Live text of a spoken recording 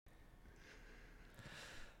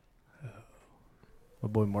My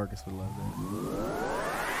boy Marcus would love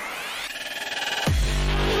that.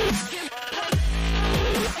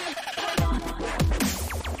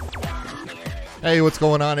 Hey, what's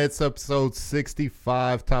going on? It's episode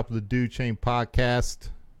 65, Top of the Dude Chain podcast.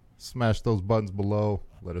 Smash those buttons below.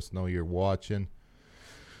 Let us know you're watching.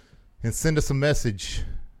 And send us a message.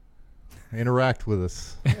 Interact with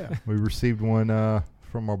us. Yeah. We received one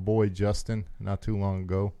from our boy Justin not too long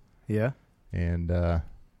ago. Yeah. And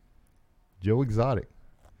Joe Exotic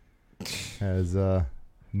has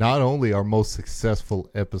not only our most successful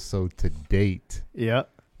episode to date. Yeah.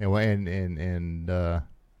 And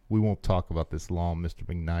we won't talk about this long, Mr.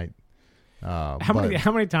 McKnight.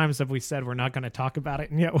 How many times have we said we're not going to talk about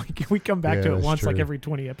it, and yet we come back to it once, like every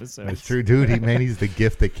 20 episodes? That's true, dude. He's the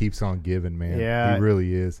gift that keeps on giving, man. Yeah. He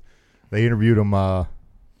really is. They interviewed him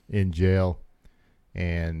in jail,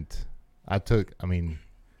 and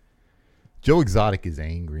Joe Exotic is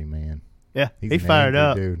angry, man. Yeah. He's He an fired angry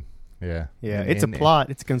up. dude. Yeah. Yeah. And- It's and- a plot.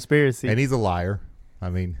 It's a conspiracy. And he's a liar. I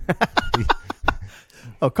mean,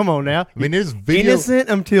 oh, come on now. there's video. Innocent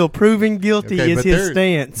until proven guilty Okay, is but his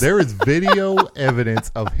stance. There is video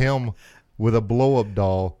evidence of him with a blow-up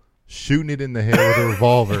doll shooting it in the head with a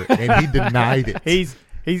revolver, and he denied it.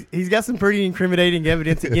 He's got some pretty incriminating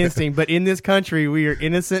evidence against him, but in this country, we are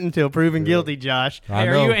innocent until proven guilty, Josh. I Hey,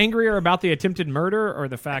 are know. you angrier about the attempted murder or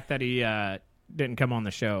the fact that he didn't come on the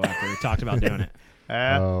show after he talked about doing it?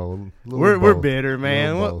 We're bitter,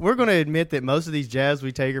 man. Little both. We're going to admit that most of these jabs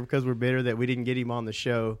we take are because we're bitter that we didn't get him on the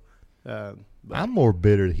show. But I'm more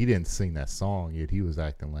bitter that he didn't sing that song yet. He was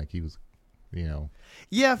acting like he was,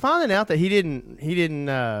 yeah, finding out that he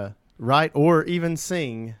didn't write or even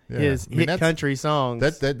sing his hit that's- country songs.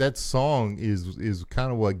 That song is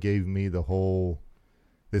kind of what gave me the whole.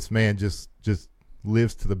 This man just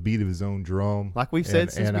lives to the beat of his own drum. Like we've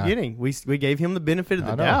said since the beginning, we gave him the benefit of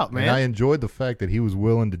the I know. doubt, man. And I enjoyed the fact that he was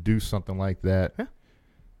willing to do something like that. Yeah.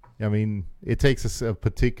 I mean, it takes a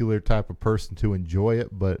particular type of person to enjoy it,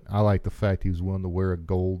 but I like the fact he was willing to wear a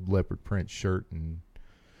gold leopard print shirt and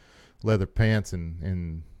leather pants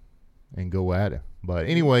and go at it. But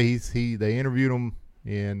anyway, they interviewed him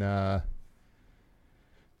in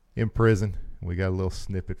prison. We got a little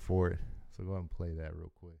snippet for it. So go ahead and play that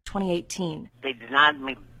real quick. 2018. They denied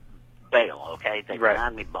me bail, okay? They Right.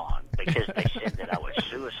 denied me bond because they said that I was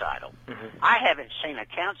suicidal. I haven't seen a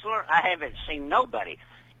counselor. I haven't seen nobody.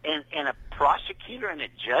 And a prosecutor and a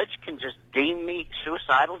judge can just deem me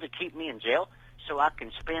suicidal to keep me in jail so I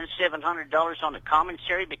can spend $700 on a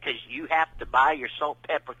commissary because you have to buy your salt,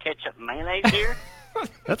 pepper, ketchup, and mayonnaise here?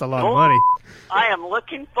 That's a lot of money. I am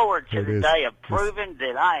looking forward to It the is. day of proving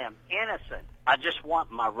that I am innocent. I just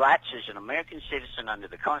want my rights as an American citizen under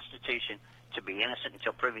the Constitution to be innocent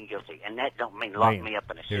until proven guilty. And that don't mean lock Man, me up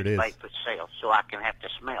in a here it 6-8-foot cell so I can have to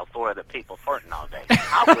smell 4 other people farting all day.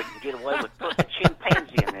 I wouldn't get away with putting a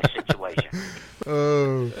chimpanzee in this situation.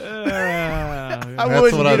 Oh, I That's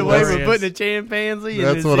wouldn't what get I away was- with putting a chimpanzee in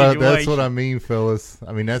that's this what situation. I mean, fellas.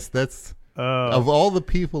 I mean, that's Oh. of all the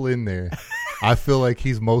people in there, I feel like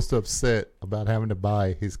he's most upset about having to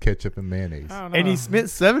buy his ketchup and mayonnaise. I don't know. And he spent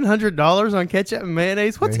 $700 on ketchup and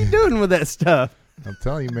mayonnaise. What's he doing with that stuff? I'm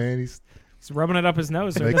telling you, man, he's He's rubbing it up his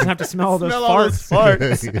nose so he doesn't have to smell all those Smell all those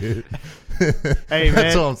farts. farts. Hey, man.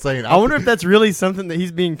 That's what I'm saying. I wonder if that's really something that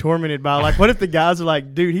he's being tormented by. Like, what if the guys are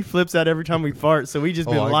like, dude, he flips out every time we fart, so we just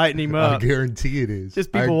been lighting him I up. guarantee it is.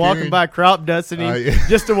 Just people walking by crop dusting him I-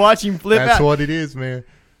 just to watch him flip That's out. what it is, man.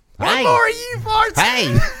 What more are you farts?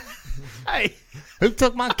 Hey, Hey, who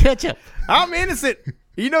took my ketchup? I'm innocent.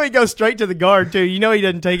 You know he goes straight to the guard, too. You know he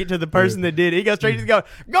doesn't take it to the person that did it. He goes straight to the guard.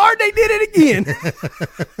 Guard, they did it again.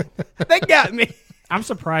 They got me. I'm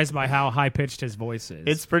surprised by how high-pitched his voice is.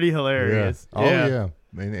 It's pretty hilarious. Oh yeah.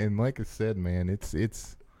 And like I said, man, it's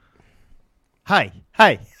Hey.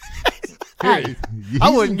 Hey. I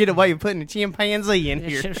wouldn't get away with putting a chimpanzee in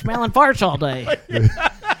here. Smelling farts all day.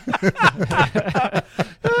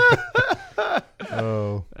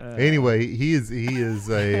 Oh. Anyway, he's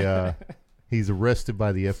arrested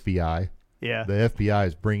by the FBI. Yeah. The FBI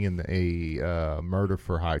is bringing a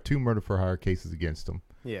two murder for hire cases against him.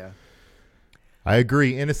 Yeah. I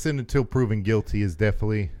agree. Innocent until proven guilty is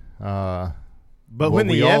definitely. But what when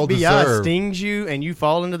the we all FBI deserve. stings you and you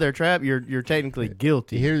fall into their trap, you're technically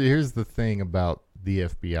guilty. Here's the thing about the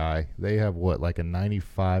FBI. They have like a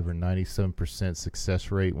 95 or 97%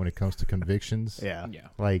 success rate when it comes to convictions. Yeah. Yeah.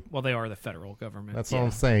 Like Well, they are the federal government. that's what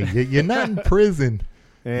I'm saying. You're not in prison.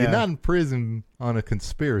 Yeah. You're not in prison on a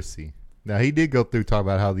conspiracy. Now he did go through talk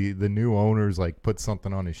about how the new owners like put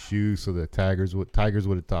something on his shoes so the tigers would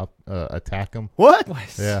attack him. What?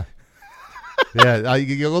 Yeah, yeah.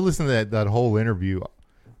 You go listen to that whole interview.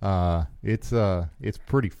 It's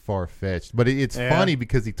pretty far fetched, but it's funny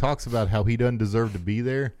because he talks about how he doesn't deserve to be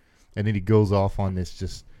there, and then he goes off on this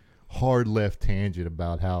just hard left tangent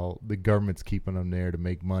about how the government's keeping them there to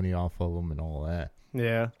make money off of them and all that.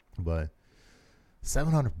 Yeah, but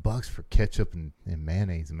 $700 for ketchup and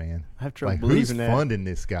mayonnaise, man. I have trouble believing that. Who's funding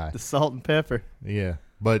this guy? The salt and pepper. Yeah,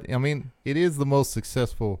 but I mean, it is the most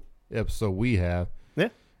successful episode we have.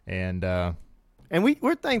 Yeah, and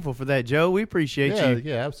we're thankful for that, Joe. We appreciate you.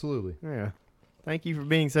 Yeah, absolutely. Yeah, thank you for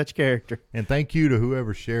being such a character. And thank you to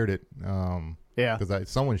whoever shared it. Yeah, because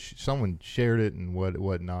someone shared it and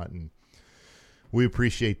whatnot, and we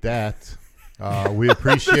appreciate that. We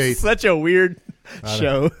appreciate such a weird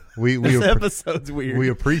show. This episode's weird. We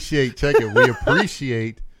appreciate We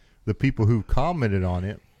appreciate the people who commented on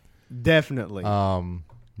it. Definitely.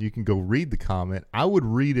 You can go read the comment. I would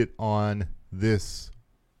read it on this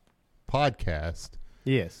podcast.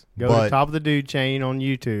 Yes. Go to Top of the Dude chain on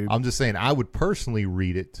YouTube. I'm just saying I would personally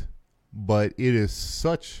read it, but it is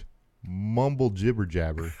such mumble jibber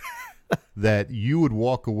jabber that you would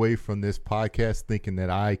walk away from this podcast thinking that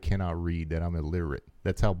I cannot read, that I'm illiterate.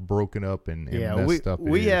 That's how broken up and messed up it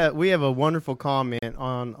is. We have a wonderful comment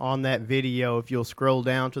on that video. If you'll scroll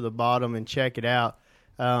down to the bottom and check it out.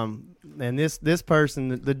 And this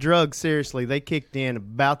person, the drugs, seriously, they kicked in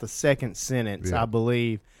about the second sentence, I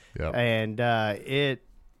believe. Yep. And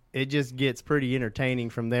it just gets pretty entertaining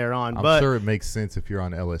from there on. I'm sure it makes sense if you're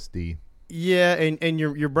on LSD. Yeah, and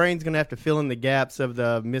your brain's going to have to fill in the gaps of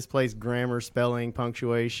the misplaced grammar, spelling,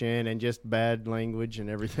 punctuation, and just bad language and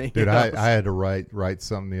everything. Dude, I had to write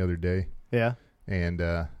something the other day. Yeah. And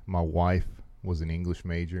my wife was an English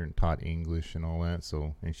major and taught English and all that.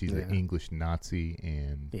 And she's an English Nazi,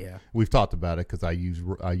 and we've talked about it because I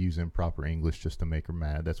use improper English just to make her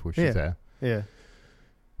mad. That's where she's at. Yeah.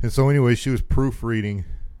 And so anyway, she was proofreading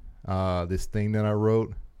this thing that I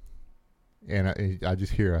wrote, and I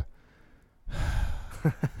just hear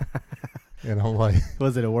and I'm like,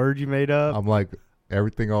 was it a word you made up? I'm like,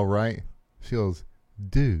 everything all right? She goes,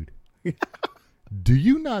 dude, do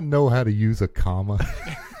you not know how to use a comma?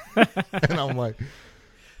 And I'm like,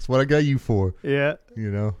 that's what I got you for. Yeah.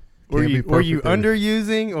 You know? Were you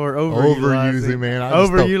underusing or overutilizing? Overusing, man.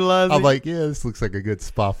 Overutilizing? I'm like, yeah, this looks like a good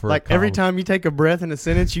spot for a comma. Every time you take a breath in a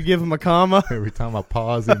sentence, you give them a comma? Every time I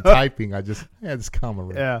pause in typing, I just, this comma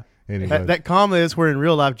right. Yeah. Anyway. That comma is where in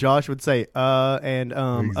real life Josh would say and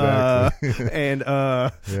exactly. And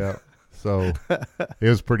yeah. So it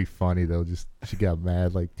was pretty funny though. Just she got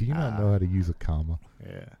mad, like, do you not know how to use a comma?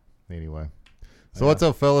 Yeah. Anyway. So what's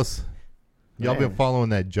up, fellas? Y'all been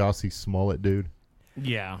following that Jussie Smollett dude?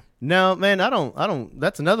 Yeah. No, man, I don't.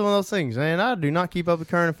 That's another one of those things, man. I do not keep up with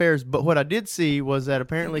current affairs. But what I did see was that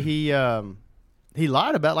apparently he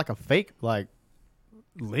lied about like a fake like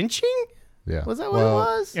lynching. Yeah. Was that what it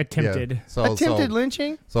was? Attempted. Yeah. Attempted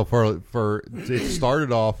lynching. So for it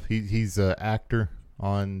started off, he's an actor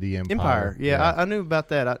on the Empire. Yeah. I knew about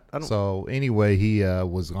that. I don't. So anyway, he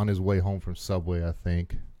was on his way home from Subway, I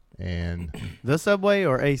think, and the Subway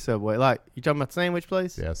or a Subway? Like you talking about the sandwich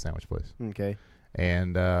place? Yeah, sandwich place. Okay.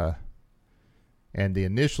 And the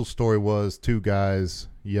initial story was two guys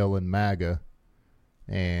yelling MAGA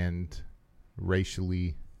and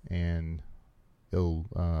racially and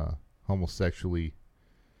homosexually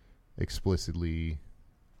explicitly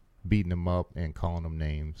beating him up and calling them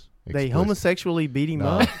names. They homosexually beat him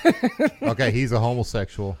up? Okay, he's a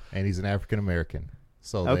homosexual and he's an African American.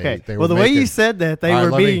 So okay. They were the way you said that, they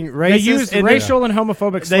were being racist. They used racial and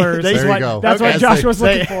homophobic slurs. There you go. That's what Josh was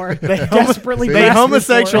looking for. They desperately they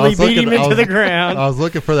homosexually beat him into the ground. I was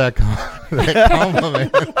looking for that comma, man.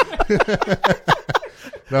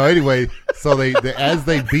 No, anyway, so they as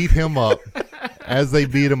they beat him up, I feel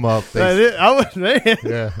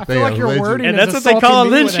like you're wording, and that's what they call a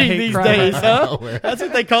lynching these days, huh? That's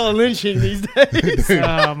what they call a lynching these days.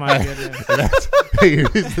 Oh my goodness!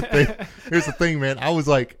 Here's the thing, man. I was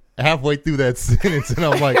like halfway through that sentence, and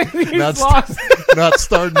I'm like, not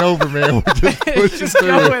starting over, man. We're just pushing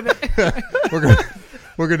through it.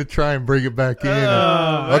 We're gonna try and bring it back in.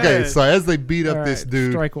 Okay, man. So as they beat up this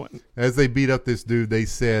dude, strike one. As they beat up this dude, they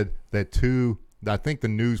said that I think the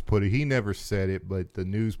news put it. He never said it, but the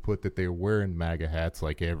news put that they were wearing MAGA hats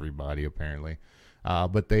like everybody apparently.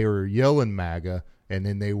 But they were yelling MAGA, and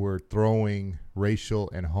then they were throwing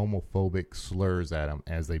racial and homophobic slurs at him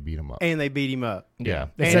as they beat him up. And they beat him up. Yeah.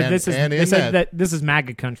 They said that this is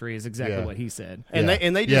MAGA country is exactly what he said. And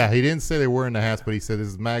they he didn't say they were wearing the hats, but he said this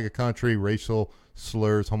is MAGA country, racial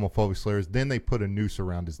slurs, homophobic slurs. Then they put a noose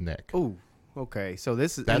around his neck. Ooh. Okay, so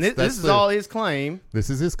this is all his claim. This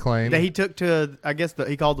is his claim that he took to. I guess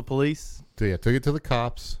he called the police. So took it to the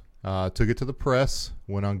cops, Took it to the press.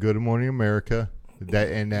 Went on Good Morning America.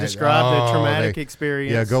 Described the traumatic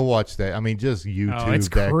experience. Yeah, go watch that. I mean, just YouTube. Oh, it's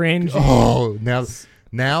cringy. Oh,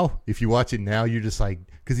 now, if you watch it now, you're just like,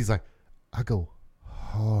 because he's like, I go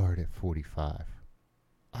hard at 45.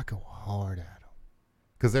 I go hard at him.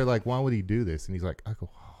 Because they're like, why would he do this? And he's like, I go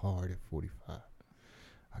hard at 45.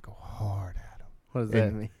 I go hard at him. What does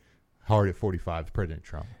that mean? Hard at 45, President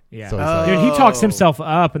Trump. Yeah, so like, dude, he talks himself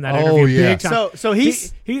up in that interview. Yeah. Big time. So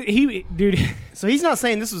he's dude. So he's not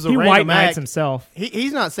saying this was a He random white knights act. himself.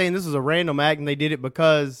 He's not saying this was a random act and they did it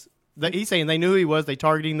because he's saying they knew who he was. They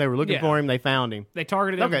targeted him. They were looking for him. They found him. They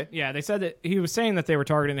targeted him. Okay. Yeah, they said that he was saying that they were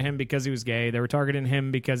targeting him because he was gay. They were targeting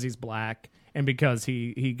him because he's black and because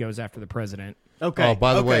he goes after the president. Okay. Oh,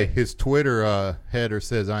 by the way, his Twitter header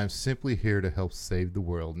says, I am simply here to help save the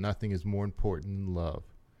world. Nothing is more important than love.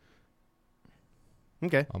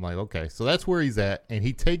 Okay. I'm like, okay. So that's where he's at. And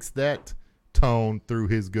he takes that tone through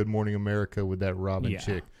his Good Morning America with that Robin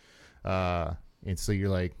chick. And so you're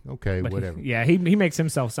like, okay, But whatever. He makes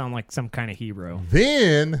himself sound like some kind of hero.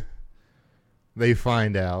 Then they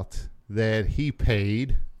find out that he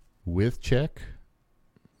paid with check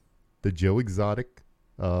the Joe Exotic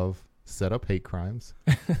of Set Up Hate Crimes.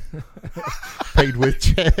 Paid with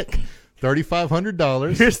check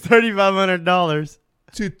 $3,500. Here's $3,500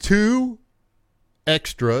 to 2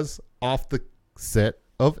 extras off the set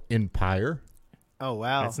of Empire. Oh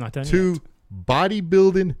wow. That's not done 2 yet.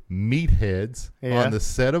 bodybuilding meatheads on the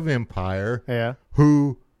set of Empire. Yeah.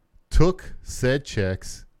 Who took said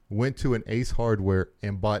checks, went to an Ace Hardware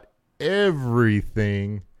and bought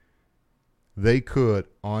everything they could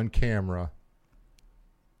on camera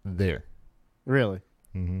there. Really?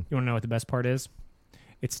 Mm-hmm. You want to know what the best part is?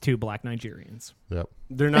 It's 2 black Nigerians. Yep.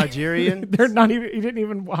 They're Nigerian? They're not even. He didn't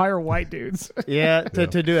even hire white dudes. Yeah, to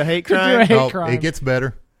do a hate To do crime? a hate crime. It gets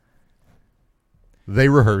better. They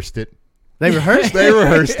rehearsed it. They rehearsed They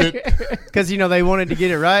rehearsed it. because they wanted to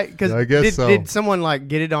get it right. Because I guess so. Did someone like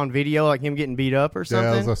get it on video, like him getting beat up or something?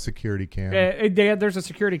 Yeah, it was a security cam. There's a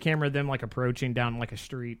security camera of them like approaching down like a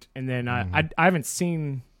street, and then I haven't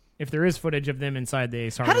seen if there is footage of them inside the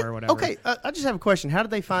Ace Hardware or whatever. Okay, I just have a question. How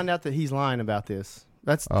did they find out that he's lying about this?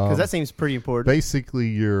 That's because that seems pretty important. Basically,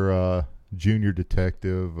 your junior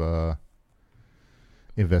detective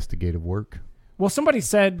investigative work. Well, somebody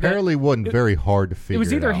said Apparently, wasn't very hard to figure. It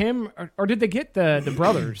was either out. him or did they get the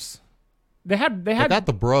brothers? They got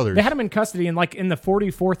the brothers. They had him in custody in the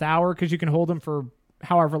 44th hour because you can hold him for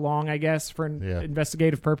however long, I guess, for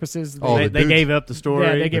investigative purposes. Oh, they gave up the story.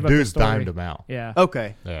 Yeah, they gave the up the dudes story. dimed him out. Yeah.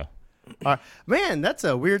 Okay. Yeah. All right. Man, that's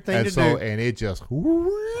a weird thing to do. And it just.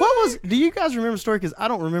 Do you guys remember the story? Because I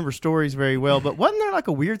don't remember stories very well, but wasn't there like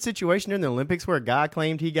a weird situation during the Olympics where a guy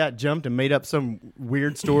claimed he got jumped and made up some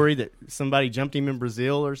weird story that somebody jumped him in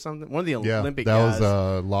Brazil or something? One of the Olympic guys. That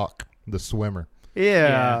was Locke, the swimmer.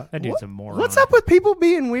 Yeah. That dude's a moron. What's up with people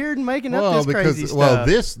being weird and making up this crazy stuff? Well,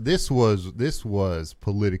 this was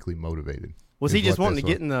politically motivated. Was he just wanting to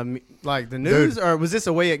get in the news, or was this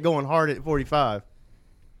a way at going hard at 45?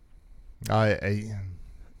 I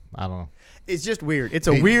don't know. It's just weird. It's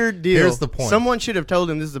a weird deal. Here's the point. Someone should have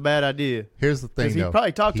told him this is a bad idea. Here's the thing, Because he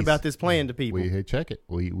probably talked about this plan to people. Check it.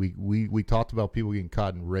 We talked about people getting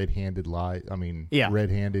caught in red-handed lies. I mean,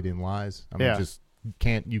 red-handed in lies. I mean, just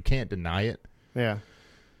you can't deny it. Yeah.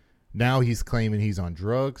 Now he's claiming he's on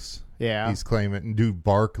drugs. Yeah. He's claiming,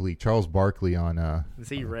 Charles Barkley on. Is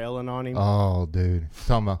he railing on him? Oh, dude.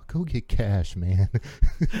 Talking about, go get cash, man.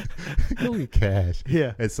 Go get cash.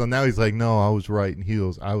 Yeah. And so now he's like, no, I was right. And he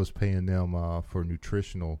goes, I was paying them for a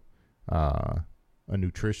nutrition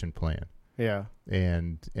plan. Yeah.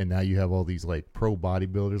 And now you have all these like pro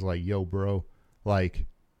bodybuilders like, yo, bro, like,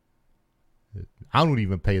 I don't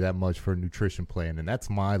even pay that much for a nutrition plan. And that's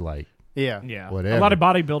my like. Yeah. Whatever. A lot of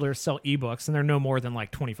bodybuilders sell ebooks, and they're no more than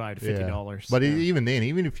like $25 to $50. But even then,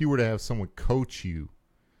 even if you were to have someone coach you,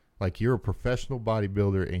 like you're a professional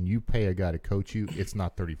bodybuilder and you pay a guy to coach you, it's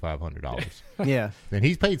not $3,500. Yeah. And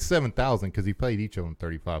he's paid $7,000 because he paid each of them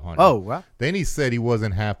 $3,500. Oh, wow. Then he said he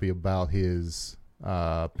wasn't happy about his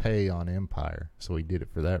pay on Empire, so he did it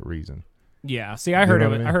for that reason. Yeah, see, I heard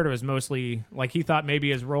what I mean? I heard it was mostly like he thought maybe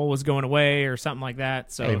his role was going away or something like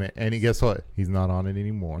that. So, hey, man, and guess what? He's not on it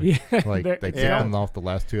anymore. Yeah, like they kicked him off the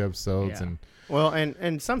last 2 episodes, and well,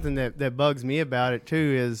 and something that bugs me about it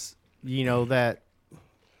too is I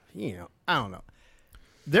don't know.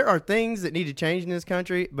 There are things that need to change in this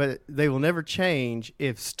country, but they will never change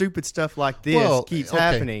if stupid stuff like this keeps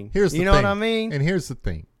happening. Here's the you know thing. what I mean? And here's the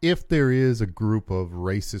thing: if there is a group of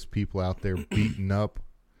racist people out there beating up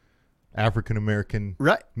African American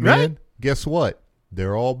men, guess what?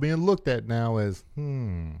 they're all being looked at now as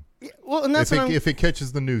Well, and that's if it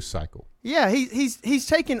catches the news cycle. Yeah, he's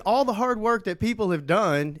taken all the hard work that people have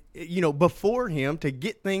done, before him to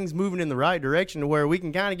get things moving in the right direction to where we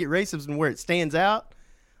can kind of get racism where it stands out.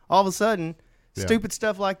 All of a sudden, stupid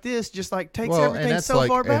stuff like this just like takes everything so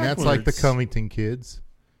far backwards. And that's like the Covington kids,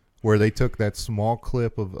 where they took that small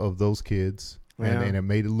clip of those kids and it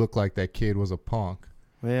made it look like that kid was a punk.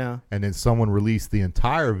 Yeah. And then someone released the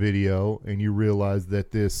entire video, and you realize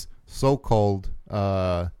that this so-called,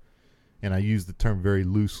 and I use the term very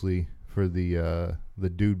loosely for the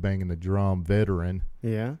dude banging the drum veteran,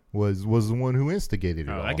 was the one who instigated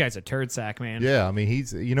it all. That guy's a turd sack, man. Yeah, I mean,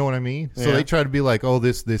 he's, you know what I mean? So they try to be like, oh,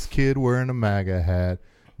 this kid wearing a MAGA hat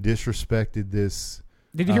disrespected this.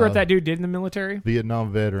 Did you hear what that dude did in the military?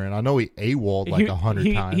 Vietnam veteran. I know he AWOL'd like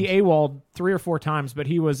 100 times. He AWOL'd 3 or 4 times, but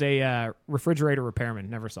he was a refrigerator repairman,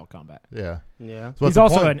 never saw combat. Yeah. Yeah. He's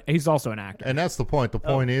also an actor. And that's the point. The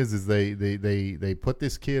point is they put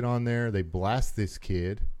this kid on there, they blast this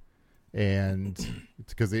kid, and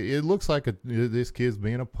because it looks like this kid's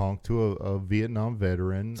being a punk to a Vietnam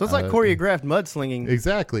veteran. So it's like choreographed mudslinging.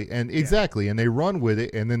 Exactly, and they run with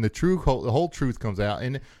it, and then the whole truth comes out,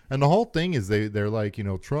 and the whole thing is they're like,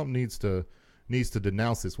 Trump needs to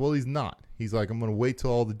denounce this. Well, he's not. He's like, I'm going to wait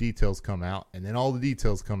till all the details come out, and then all the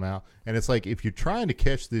details come out, and it's like, if you're trying to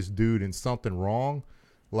catch this dude in something wrong,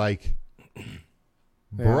 like,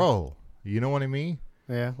 bro, you know what I mean?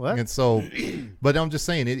 Yeah, what? And so, but I'm just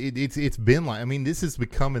saying, it's been like, I mean, this is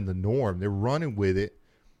becoming the norm. They're running with it.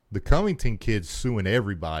 The Covington kids suing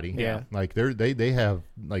everybody. Yeah, like they have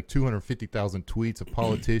like 250,000 tweets of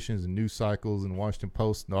politicians and news cycles and Washington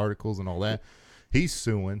Post and articles and all that. He's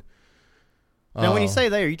suing. Now, when you say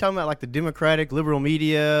they, are you talking about like the Democratic liberal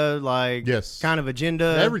media, like kind of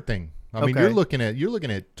agenda, everything? I mean, you're looking at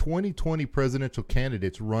 2020 presidential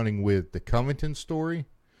candidates running with the Covington story.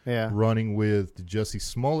 Yeah, running with the Jussie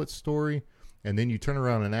Smollett story, and then you turn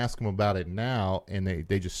around and ask them about it now, and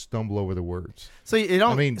they just stumble over the words. So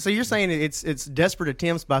so you're saying it's desperate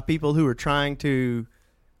attempts by people who are trying to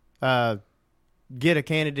get a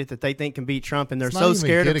candidate that they think can beat Trump, and they're so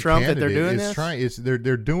scared of Trump that they're doing this.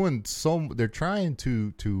 They're trying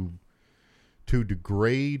to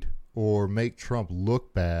degrade or make Trump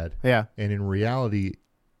look bad. Yeah, and in reality,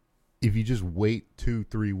 if you just wait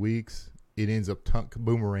 2-3 weeks, it ends up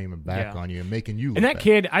boomeranging back on you and making you look and that bad.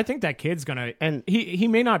 kid, I think that kid's gonna, and he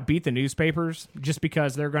may not beat the newspapers just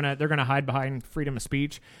because they're gonna hide behind freedom of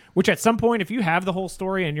speech, which at some point, if you have the whole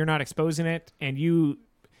story and you're not exposing it, and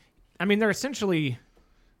they're essentially,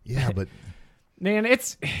 but man,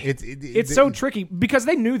 it's so tricky because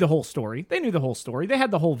they knew the whole story. They had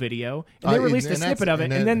the whole video, and they released a snippet of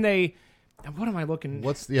it, and then they, what am I looking?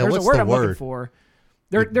 What's I'm looking for?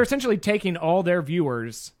 They're essentially taking all their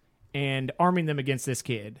viewers and arming them against this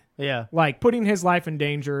kid. Yeah. Like putting his life in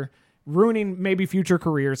danger, ruining maybe future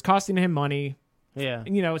careers, costing him money. Yeah.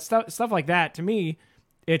 Stuff like that. To me,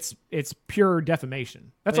 it's pure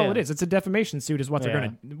defamation. That's all it is. It's a defamation suit is what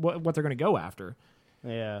they're gonna go after.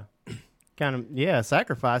 Yeah. Kind of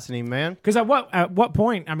sacrificing him, man. Because at what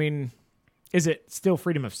point, is it still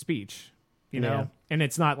freedom of speech? You know? And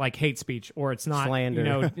it's not like hate speech, or it's not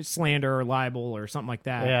slander, slander or libel or something like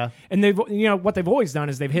that. Yeah. And what they've always done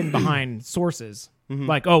is they've hidden behind sources. Mm-hmm.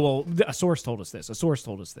 Like, oh, well, a source told us this. A source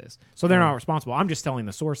told us this. So they're not responsible. I'm just telling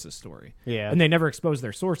the source's story. Yeah. And they never expose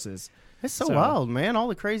their sources. It's so wild, man. All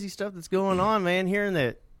the crazy stuff that's going on, man. Hearing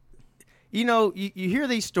that, you hear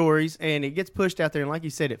these stories and it gets pushed out there. And like you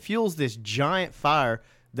said, it fuels this giant fire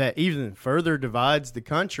that even further divides the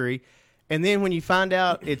country. And then when you find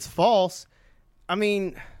out it's false, I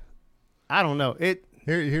don't know.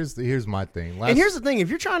 Here's my thing. And here's the thing: if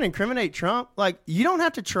you're trying to incriminate Trump, like, you don't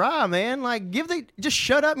have to try, man. Like, just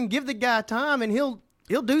shut up and give the guy time, and he'll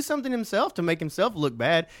do something himself to make himself look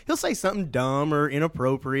bad. He'll say something dumb or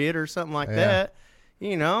inappropriate or something like that.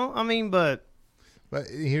 But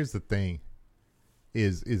here's the thing: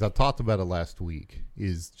 is I talked about it last week.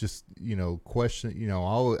 Is just question.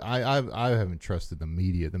 I haven't trusted the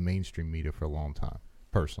media, the mainstream media, for a long time.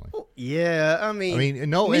 Personally, yeah,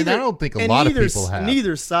 and I don't think a lot of people have.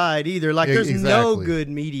 Neither side either. Like, there's no good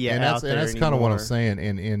media out there, and that's anymore. kind of what I'm saying.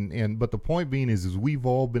 And but the point being is we've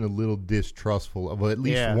all been a little distrustful of at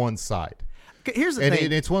least one side. Here's the thing,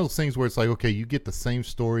 and it's one of those things where it's like, okay, you get the same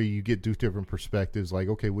story, you get two different perspectives. Like,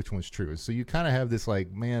 okay, which one's true? So you kind of have this like,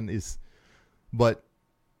 but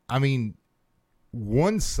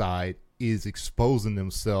one side is exposing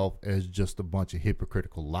themselves as just a bunch of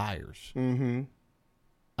hypocritical liars. Mm-hmm.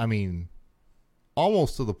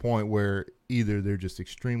 Almost to the point where either they're just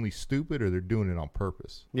extremely stupid or they're doing it on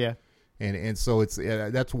purpose. Yeah. And so it's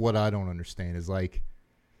that's what I don't understand is like,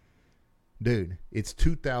 dude, it's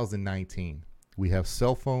 2019. We have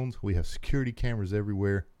cell phones. We have security cameras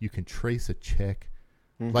everywhere. You can trace a check.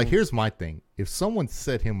 Mm-hmm. Like, here's my thing. If someone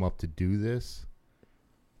set him up to do this,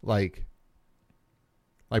 like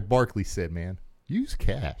Barkley said, man, use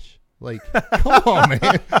cash. Like, come on,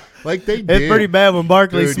 man. Like, they did. It's pretty bad when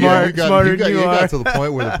Barkley's smarter than you are. Got to the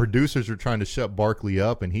point where the producers were trying to shut Barkley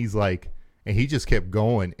up, and he's like, and he just kept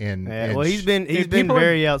going. And well, he's been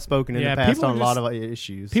very outspoken in the past on a lot of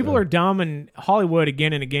issues. People are dumb, and Hollywood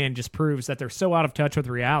again and again just proves that they're so out of touch with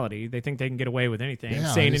reality. They think they can get away with anything,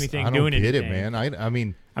 saying anything, doing anything. I don't get it, man. I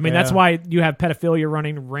mean, that's why you have pedophilia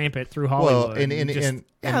running rampant through Hollywood. Well,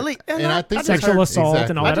 and I think sexual assault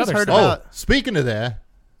and all that other stuff. Speaking of that,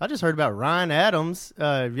 I just heard about Ryan Adams.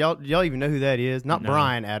 Y'all even know who that is? Not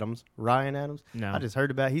Brian Adams. Ryan Adams. No. I just heard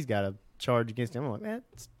about he's got a charge against him. I'm like, man,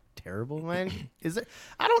 it's terrible, man.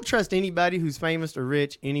 I don't trust anybody who's famous or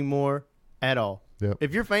rich anymore at all. Yep.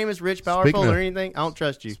 If you're famous, rich, powerful, or anything, I don't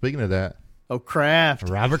trust you. Speaking of that, Kraft.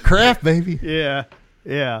 Robert Kraft, baby.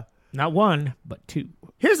 Yeah. Not one, but two.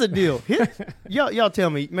 Here's the deal. Y'all tell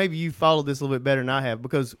me, maybe you followed this a little bit better than I have,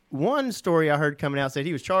 because one story I heard coming out said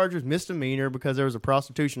he was charged with misdemeanor because there was a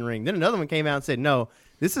prostitution ring. Then another one came out and said, no,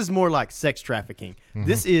 this is more like sex trafficking. Mm-hmm.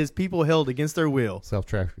 This is people held against their will.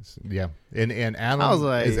 Self-trafficking, yeah. And Adam, I was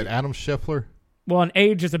like, is it Adam Scheffler? Well, and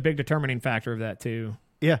age is a big determining factor of that, too.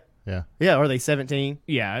 Yeah. Yeah, are they 17?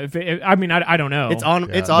 Yeah, I don't know. It's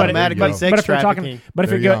automatically sex trafficking. But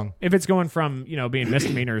if it's going from being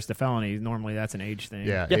misdemeanors to felonies, normally that's an age thing.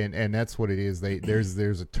 Yeah, and that's what it is.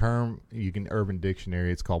 There's a term you can Urban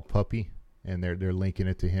Dictionary. It's called puppy, and they're linking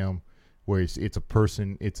it to him, where it's a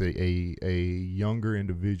person. It's a younger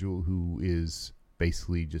individual who is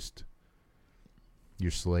basically just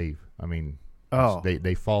your slave. I mean,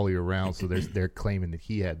 they follow you around, so they're claiming that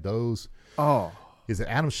he had those. Oh. Is it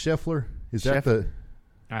Adam Scheffler? Is that the?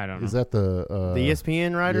 I don't know. Is that the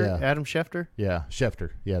ESPN writer Adam Schefter? Yeah,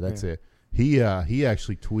 Schefter. Yeah, that's it. He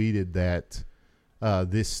actually tweeted that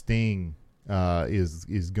this sting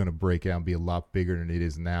is going to break out and be a lot bigger than it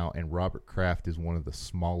is now, and Robert Kraft is one of the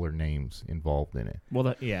smaller names involved in it.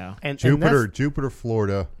 Well, and Jupiter,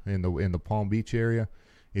 Florida, in the Palm Beach area,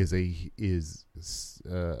 is a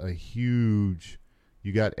huge.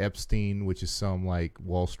 You got Epstein, which is some like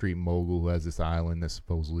Wall Street mogul who has this island that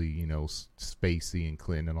supposedly, Spacey and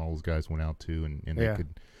Clinton and all those guys went out to, and they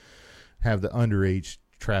could have the underage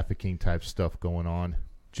trafficking type stuff going on.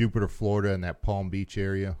 Jupiter, Florida, and that Palm Beach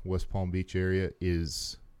area, West Palm Beach area,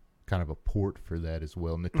 is kind of a port for that as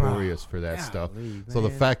well, notorious for that stuff. Man. So the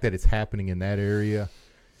fact that it's happening in that area.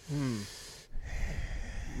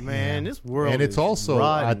 Man, this world and it's is also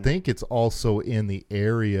rotten. I think it's also in the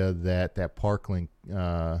area that Parkland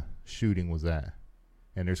shooting was at,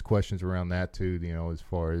 and there's questions around that too, as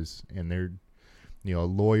far as, and there, a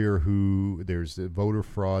lawyer who, there's a voter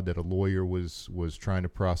fraud that a lawyer was trying to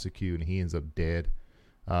prosecute, and he ends up dead,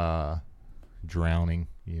 drowning,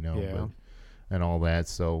 and all that.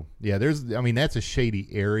 So that's a shady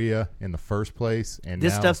area in the first place, and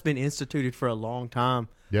this stuff's been instituted for a long time.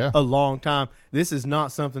 Yeah, a long time. This is not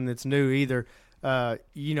something that's new either.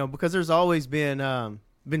 Because there's always been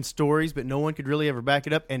stories, but no one could really ever back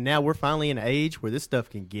it up. And now we're finally in an age where this stuff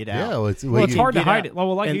can get out. Yeah, it's hard to hide it.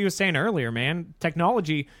 Well, like you were saying earlier, man,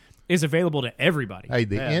 technology is available to everybody. Hey,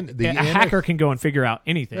 a hacker can go and figure out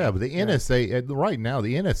anything. Yeah, but the NSA right now,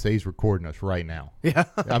 the NSA is recording us right now. Yeah,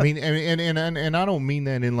 I mean, and I don't mean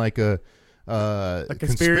that in like a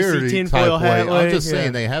conspiracy tinfoil hat way. I'm just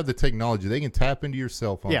saying they have the technology. They can tap into your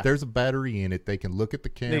cell phone. If there's a battery in it, they can look at the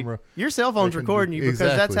camera. Your cell phone's recording you because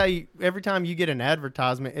that's how you. Every time you get an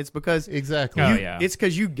advertisement, it's because it's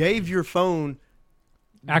because you gave your phone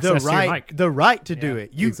access the right to do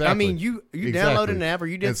it. You downloaded an app or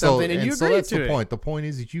you did something and you agreed to it. So that's the point. The point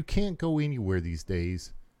is that you can't go anywhere these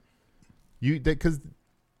days. Because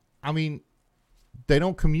they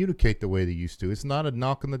don't communicate the way they used to. It's not a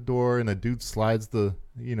knock on the door and a dude slides the,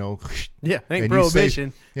 ain't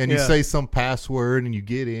prohibition. You say some password and you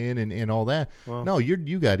get in and all that. Well, no,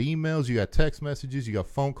 you got emails, you got text messages, you got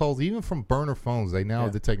phone calls, even from burner phones. They now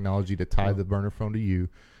have the technology to tie the burner phone to you.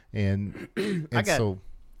 And here's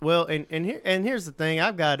the thing.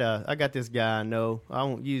 I got this guy I know. I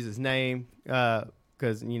won't use his name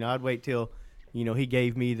because I'd wait till he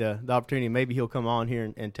gave me the opportunity. Maybe he'll come on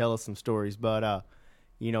here and tell us some stories. But,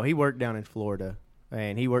 he worked down in Florida,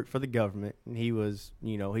 and he worked for the government. And he was,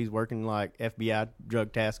 he's working like FBI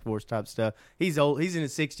drug task force type stuff. He's old. He's in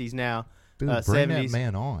his 60s now. Dude, bring 70s. that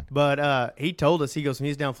man on. But he told us, he goes, when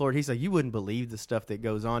he's down in Florida, he said, you wouldn't believe the stuff that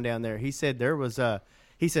goes on down there. He said there was,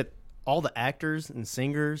 all the actors and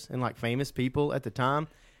singers and like famous people at the time.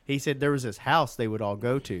 He said there was this house they would all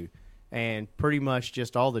go to, and pretty much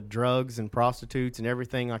just all the drugs and prostitutes and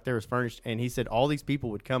everything like there was furnished. And he said all these people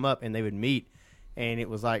would come up and they would meet, and it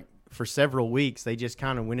was like for several weeks they just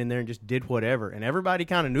kind of went in there and just did whatever, and everybody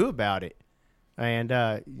kind of knew about it. And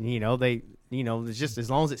it's just as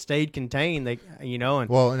long as it stayed contained, they and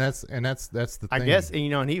Well, and that's the thing. I guess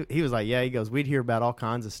and he was like, yeah, he goes, we'd hear about all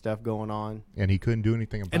kinds of stuff going on, and he couldn't do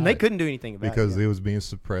anything about it. and they couldn't do anything about because it. it was being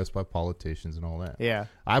suppressed by politicians and all that. Yeah.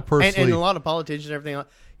 I personally And a lot of politicians and everything,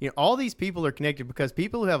 all these people are connected because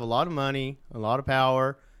people who have a lot of money, a lot of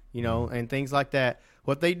power, and things like that,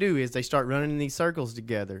 what they do is they start running in these circles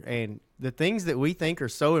together. And the things that we think are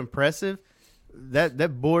so impressive,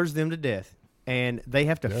 that bores them to death. And they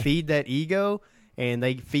have to feed that ego, and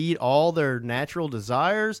they feed all their natural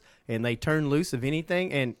desires, and they turn loose of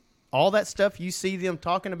anything. And all that stuff you see them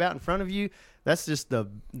talking about in front of you, that's just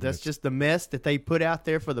the mess that they put out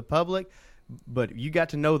there for the public. But you got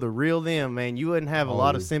to know the real them, man. You wouldn't have a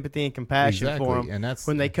lot of sympathy and compassion for them, and that's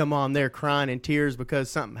when they come on there crying in tears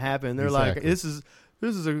because something happened. They're like, this is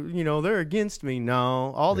they're against me.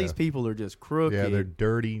 No, all these people are just crooked. Yeah, they're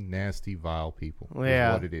dirty, nasty, vile people.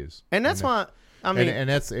 Yeah, is what it is. And that's why I mean, and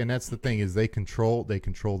that's the thing is they control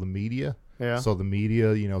the media. Yeah. So the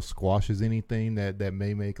media, squashes anything that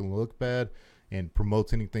may make them look bad, and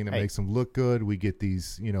promotes anything that makes them look good. We get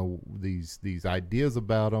these, these ideas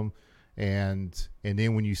about them, and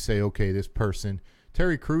then when you say, okay, this person,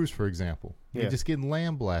 Terry Crews, for example, he's just getting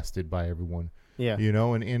lambasted by everyone. Yeah.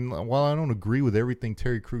 And while I don't agree with everything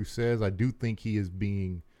Terry Crews says, I do think he is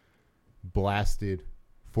being blasted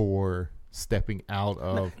for stepping out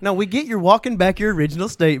of. No, we get you're walking back your original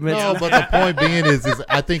statement. No, but the point being is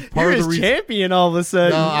I think part you're of the reason. champion all of a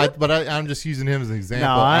sudden. No, I'm just using him as an example.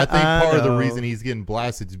 No, I think part of the know. reason he's getting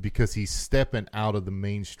blasted is because he's stepping out of the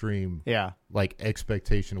mainstream,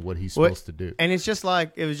 expectation of what he's supposed to do. And it was just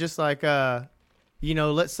like, let's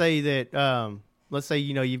say that,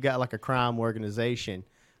 you've got like a crime organization.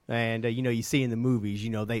 And, you see in the movies,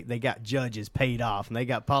 they got judges paid off, and they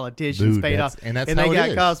got politicians paid off, and they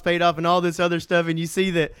got cops paid off, and all this other stuff. And you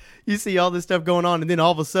see all this stuff going on, and then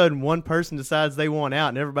all of a sudden one person decides they want out,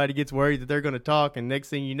 and everybody gets worried that they're going to talk. And next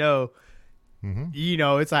thing you know,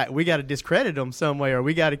 it's like, we got to discredit them some way, or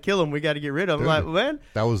we got to kill them. We got to get rid of them. Like, man,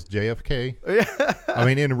 that was JFK. I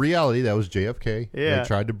mean, in reality, that was JFK. Yeah. They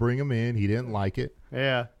tried to bring him in. He didn't like it.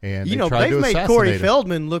 Yeah. And they've made Corey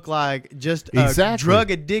Feldman look like just a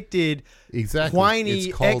drug-addicted,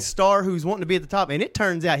 whiny ex-star who's wanting to be at the top. And it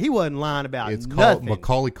turns out he wasn't lying about nothing. Called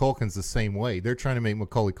Macaulay Culkin's the same way. They're trying to make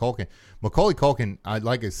Macaulay Culkin. Macaulay Culkin,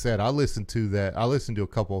 like I said, I listened to a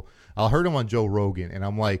couple. I heard him on Joe Rogan, and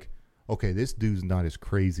I'm like, okay, this dude's not as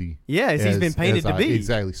crazy. Yeah, as he's been painted to be.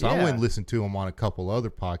 Exactly. So I went and listened to him on a couple other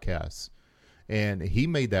podcasts, and he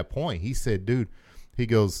made that point. He said, dude, he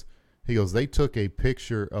goes, they took a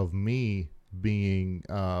picture of me being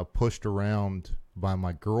pushed around by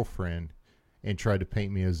my girlfriend and tried to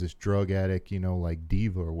paint me as this drug addict, like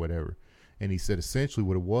diva or whatever. And he said essentially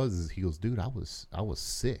what it was is, he goes, dude, I was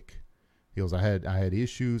sick. He goes, I had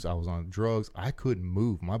issues. I was on drugs. I couldn't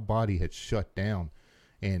move. My body had shut down,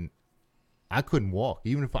 and I couldn't walk.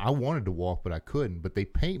 Even if I wanted to walk, but I couldn't. But they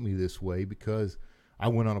paint me this way because I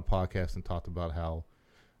went on a podcast and talked about how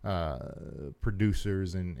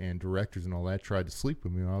producers and directors and all that tried to sleep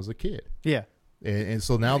with me when I was a kid. Yeah. And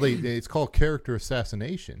so now it's called character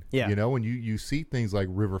assassination. Yeah. And you see things like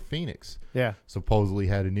River Phoenix. Yeah. Supposedly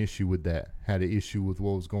had an issue with that. Had an issue with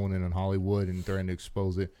what was going on in Hollywood and trying to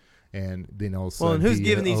expose it. And then all of a sudden, and who's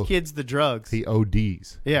giving these kids the drugs? He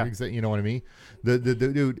ODs. Yeah. You know what I mean? The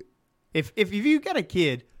dude. If you got a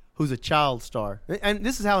kid who's a child star, and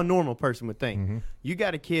this is how a normal person would think, you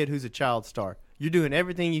got a kid who's a child star, you're doing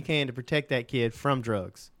everything you can to protect that kid from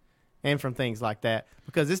drugs and from things like that,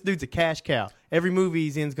 because this dude's a cash cow. Every movie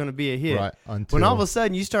he's in is going to be a hit. Right, when all of a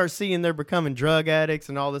sudden you start seeing they're becoming drug addicts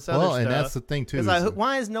and all this other stuff. Well, and that's the thing too. It's like,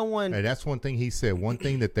 why is no one? And that's one thing he said. One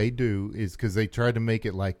thing that they do is because they tried to make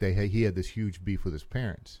it like he had this huge beef with his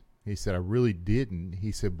parents. He said, I really didn't.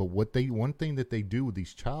 He said, but one thing that they do with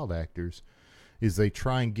these child actors is they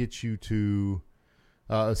try and get you to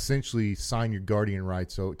essentially sign your guardian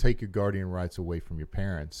rights, so take your guardian rights away from your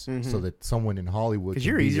parents, so that someone in Hollywood, because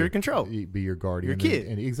you're easier to control, be your guardian, your kid,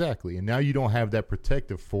 and exactly. And now you don't have that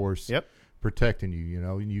protective force protecting you.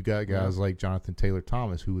 And you got guys like Jonathan Taylor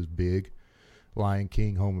Thomas, who was big, Lion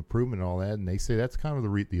King, Home Improvement, and all that, and they say that's kind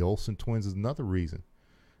of the Olsen twins is another reason.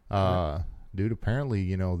 Dude,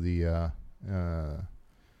 apparently, the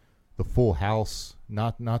Full House,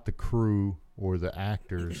 not the crew or the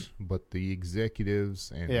actors, but the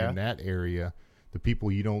executives and in that area, the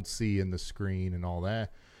people you don't see in the screen and all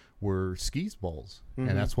that, were skis balls. Mhm.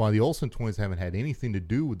 And that's why the Olsen twins haven't had anything to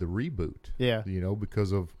do with the reboot. Yeah. You know,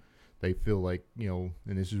 because of, they feel like, you know,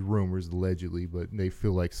 and this is rumors allegedly, but they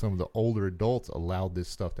feel like some of the older adults allowed this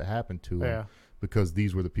stuff to happen to them Yeah. because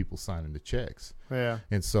these were the people signing the checks. Yeah.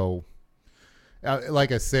 And so,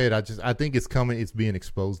 like I said, I think it's coming. It's being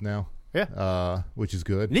exposed now. Yeah. Which is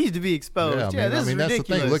good. It needs to be exposed. Yeah, man, this is that's ridiculous.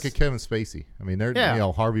 the thing. Look at Kevin Spacey. I mean, they're Yeah. you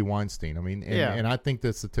know, Harvey Weinstein. I mean, and, Yeah. and I think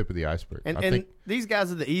that's the tip of the iceberg. And, I and think, these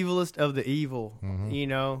guys are the evilest of the evil, you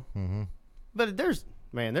know. Mhm. But there's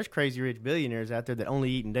crazy rich billionaires out there that only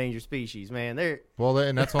eat endangered species, man. They're well,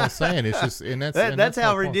 and that's what I'm saying. It's just, and that's that's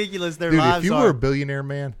how my point. ridiculous their Dude, lives if you are. were a billionaire,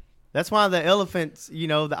 man, That's why the elephants, you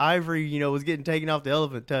know, the ivory, you know, was getting taken off the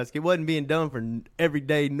elephant tusk. It wasn't being done for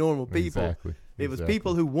everyday normal people. Exactly. It was Exactly.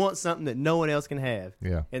 people who want something that no one else can have.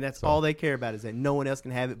 Yeah. And that's So- all they care about is that no one else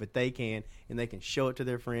can have it, but they can, and they can show it to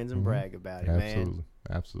their friends and brag about it, Absolutely. man.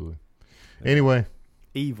 Absolutely. Anyway,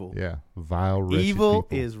 Evil. yeah, vile, wretched Evil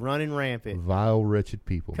people. is running rampant. Vile, wretched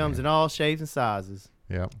people. Comes man. in all shapes and sizes.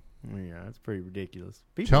 Yeah. Yeah, that's pretty ridiculous.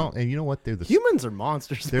 People, Chump, and you know what? They're the humans are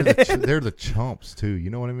monsters. they're man. they're the chumps too. You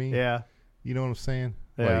know what I mean? Yeah. You know what I'm saying?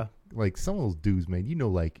 Yeah. Like some of those dudes, man. You know,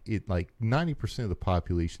 like 90% of the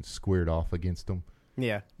population squared off against them.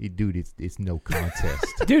 Yeah. Dude, it's no contest.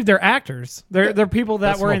 Dude, they're actors. They're people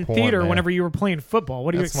that That's were my in point, theater man. whenever you were playing football.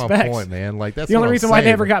 What do That's you my expect? point, man. Like that's The only what I'm reason why they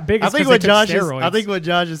saying. never got big is I think because what they Josh took is steroids. I think what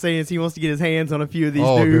Josh is saying is he wants to get his hands on a few of these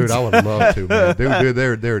Oh, dudes. dude, I would love to, man. Dude,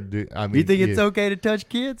 they're I mean, You think it's yeah. okay to touch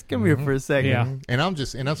kids? Come here for a second. Yeah. And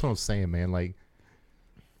that's what I'm saying, man. Like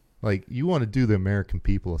you want to do the American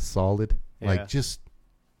people a solid. Yeah. Like just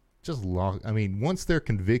lock. I mean, once they're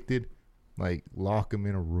convicted, like lock them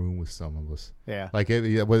in a room with some of us. Yeah. Like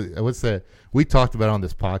what's that? We talked about on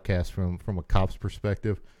this podcast from a cop's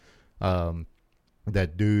perspective.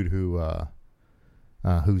 That dude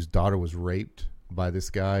whose daughter was raped by this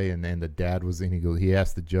guy, and the dad was in. He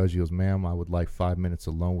asked the judge. He goes, "Ma'am, I would like 5 minutes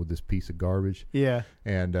alone with this piece of garbage." Yeah.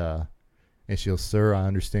 And she goes, "Sir, I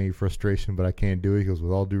understand your frustration, but I can't do it." He goes,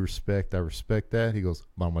 "With all due respect, I respect that." He goes,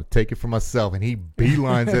 "But I'm going to take it for myself." And he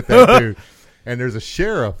beelines at that dude. And there's a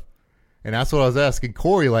sheriff. And that's what I was asking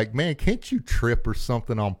Corey, like, man, can't you trip or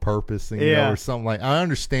something on purpose? And, you know, or something like, I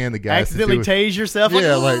understand the guy. Accidentally tase yourself.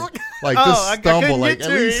 Yeah, like like oh, just I stumble. couldn't Like, get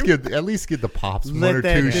at to least him. at least get the pops Let one or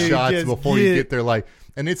that two dude shots just before you get- get there. Like,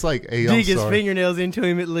 and it's like, hey, I'm dig his sorry. fingernails into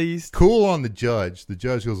him at least. Cool on the judge. The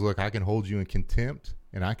judge goes, "Look, I can hold you in contempt,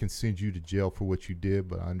 and I can send you to jail for what you did,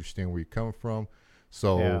 but I understand where you're coming from."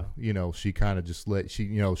 So, Yeah. you know, she kind of just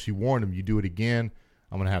she warned him, "You do it again,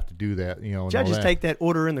 I'm gonna have to do that." You know, and all Judges that. take that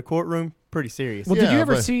order in the courtroom pretty serious. Well, did Yeah, you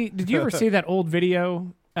ever but- see? Did you ever see that old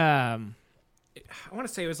video? I want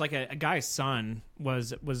to say it was like a guy's son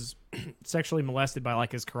was sexually molested by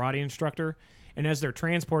like his karate instructor, and as they're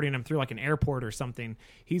transporting him through like an airport or something,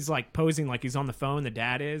 he's like posing like he's on the phone. The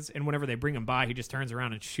dad is, and whenever they bring him by, he just turns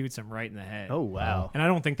around and shoots him right in the head. Oh wow. And I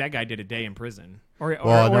don't think that guy did a day in prison, or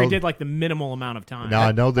Well, I or he know- did like the minimal amount of time. Now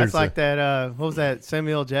I know there's That's like that. What was that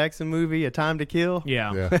Samuel L. Jackson movie, A Time to Kill?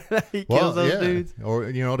 Yeah. yeah. He Well, kills those yeah. dudes. Or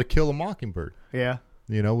To Kill a Mockingbird. Yeah.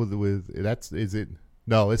 You know, with that's is it?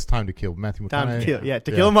 No, it's Time to Kill. Matthew McConaughey. Time to kill. Yeah.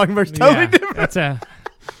 To Kill a Mockingbird's totally Yeah, different. that's a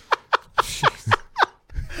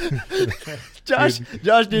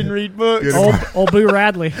Josh didn't read books. Good. old Boo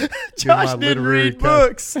Radley. Josh my didn't literary read cut.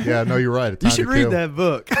 books. Yeah, no, you're right. A You Time should to read Kill. that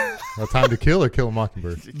book. A Time to Kill or Kill a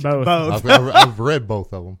Mockingbird. Both. Both. I've read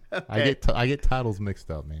both of them. Okay. I get titles mixed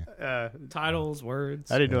up, man. Titles,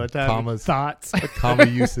 words, I didn't know what time. Commas, thoughts. comma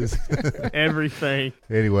uses. Everything.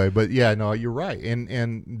 Anyway, but yeah, no, you're right.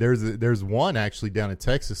 And there's one actually down in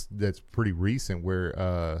Texas that's pretty recent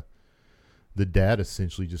where the dad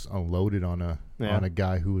essentially just unloaded on a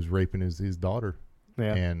guy who was raping his daughter,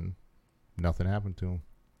 Yeah. and nothing happened to him.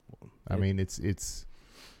 I mean, it's It's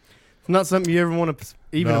not something you ever want to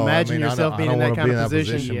even no, imagine I mean, yourself I being don't in that wanna kind be of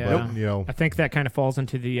position. Yeah. But, you know, I think that kind of falls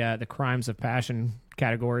into the crimes of passion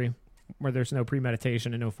category, where there's no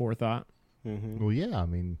premeditation and no forethought. Mm-hmm. well, yeah, I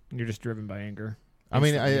mean, You're just driven by anger. I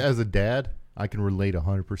mean, Instantly. as a dad, I can relate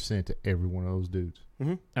 100% to every one of those dudes.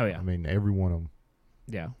 Oh yeah, I mean, every one of them.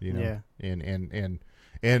 yeah. You know, Yeah.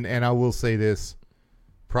 and I will say this: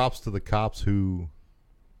 props to the cops who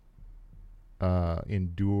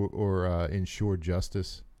endure or ensure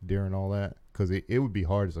justice during all that, because it would be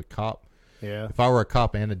hard as a cop. Yeah. If I were a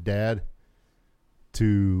cop and a dad,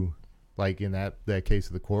 to like in that case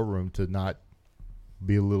of the courtroom, to not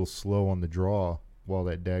be a little slow on the draw while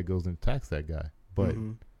that dad goes and attacks that guy, but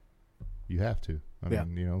Mhm. you have to. I Yeah.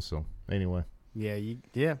 mean, you know. So anyway, Yeah.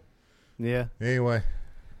 anyway.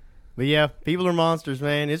 But yeah, people are monsters,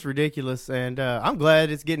 man. It's ridiculous, and I'm glad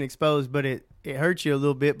it's getting exposed. But it hurts you a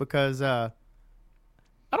little bit because I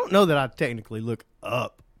don't know that I technically look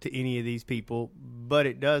up to any of these people, but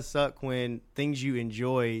it does suck when things you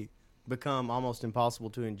enjoy become almost impossible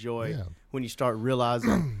to enjoy when you start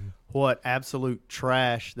realizing what absolute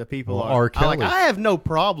trash the people are. R. Kelly. I have no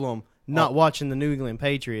problem not watching the New England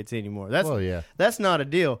Patriots anymore. That's not a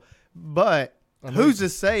deal. But who's to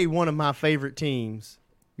say one of my favorite teams,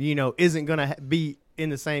 isn't going to be in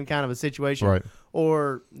the same kind of a situation? Right.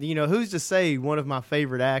 Or who's to say one of my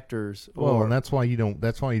favorite actors? Well, and that's why you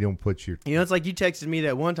don't put your. It's like you texted me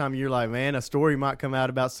that one time. You're like, man, a story might come out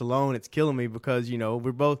about Stallone. It's killing me because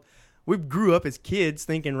we grew up as kids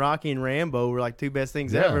thinking Rocky and Rambo were like two best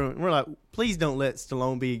things ever. And we're like, please don't let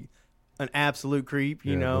Stallone be an absolute creep.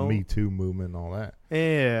 The Me Too movement and all that.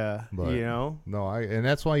 Yeah, but, no, and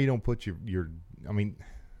that's why you don't put your. I mean.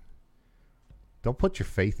 Don't put your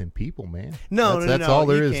faith in people, man. That's all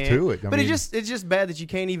there is to it. It's just bad that you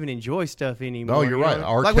can't even enjoy stuff anymore. No, you're right.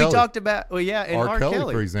 R. Like Kelly, we talked about. Well, yeah, and R.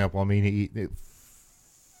 Kelly, for example. I mean, he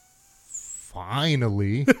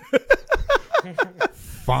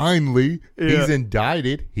finally, he's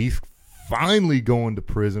indicted. He's finally going to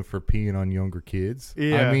prison for peeing on younger kids.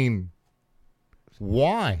 Yeah. I mean,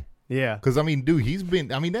 why? Yeah. Because,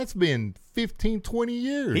 dude, that's been 15, 20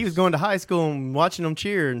 years. He was going to high school and watching them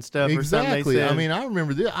cheer and stuff. Exactly. Or something they said. I mean, I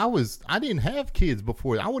remember this. I didn't have kids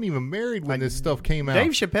before. I wasn't even married when this stuff came out.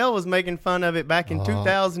 Dave Chappelle was making fun of it back in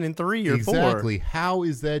 2003 or 4. Exactly. How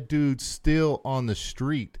is that dude still on the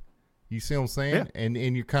street? You see what I'm saying? Yeah.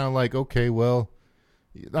 And you're kind of like, okay, well,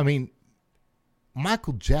 I mean,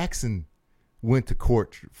 Michael Jackson went to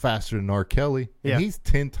court faster than R. Kelly, and he's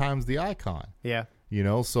 10 times the icon. Yeah.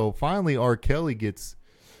 So finally R. Kelly gets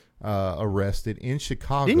arrested in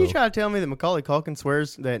Chicago. Didn't you try to tell me that Macaulay Culkin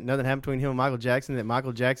swears that nothing happened between him and Michael Jackson, that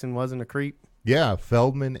Michael Jackson wasn't a creep? Yeah,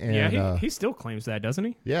 Feldman and he still claims that, doesn't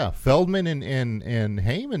he? Yeah, Feldman and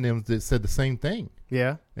Heyman them said the same thing.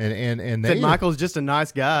 Yeah, and they said Michael's just a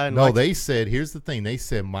nice guy. And no, they said here's the thing. They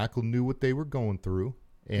said Michael knew what they were going through,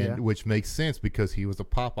 and which makes sense because he was a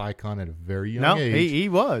pop icon at a very young age. No, he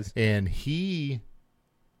was, and he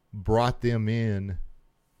brought them in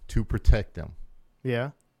to protect them. Yeah.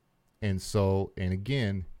 And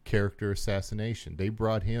again, character assassination. They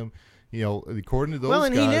brought him, according to those guys. Well,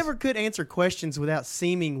 and he never could answer questions without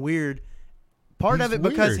seeming weird. Part of it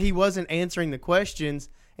because he wasn't answering the questions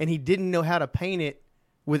and he didn't know how to paint it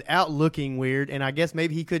without looking weird. And I guess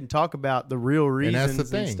maybe he couldn't talk about the real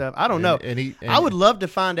reasons and stuff. I don't know. I would love to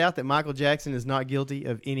find out that Michael Jackson is not guilty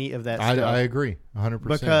of any of that stuff. I agree 100%.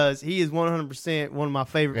 Because he is 100% one of my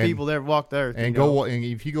favorite people that ever walked the earth. And and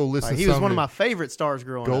if you go listen, he was one of my favorite stars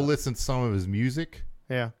growing up. Go listen to some of his music.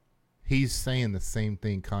 Yeah, he's saying the same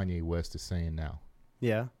thing Kanye West is saying now.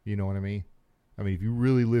 Yeah, you know what I mean? I mean, if you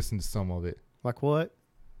really listen to some of it, like what?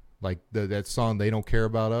 Like that song, "They Don't Care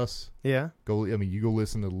About Us." Yeah. You go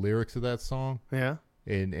listen to the lyrics of that song. Yeah.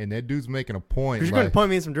 And that dude's making a point. You're going to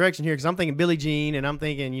point me in some direction here because I'm thinking Billie Jean and I'm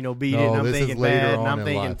thinking, Beat It, and I'm thinking Bad, and I'm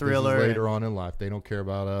thinking Thriller. This is later on in life. They Don't Care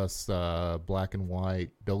About Us, Black and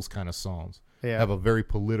White, those kind of songs have a very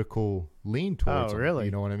political lean towards them. Really?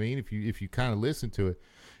 You know what I mean? If you kind of listen to it.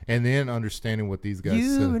 And then understanding what these guys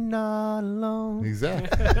said. You're not alone. Exactly.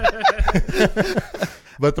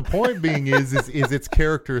 But the point being is it's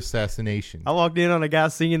character assassination. I walked in on a guy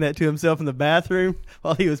singing that to himself in the bathroom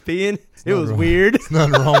while he was peeing. It was weird. There's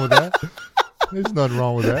nothing wrong with that. There's nothing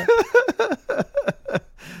wrong with that.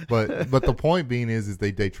 But the point being is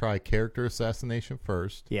they try character assassination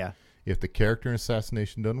first. Yeah. If the character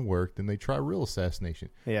assassination doesn't work, then they try real assassination.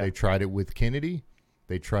 Yeah. They tried it with Kennedy.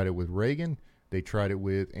 They tried it with Reagan. They tried it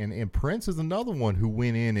with and Prince is another one who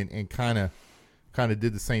went in and kind of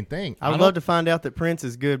did the same thing. I would love to find out that Prince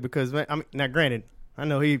is good because now granted, I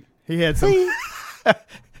know he had some.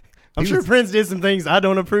 I'm sure Prince did some things I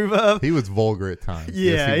don't approve of. He was vulgar at times.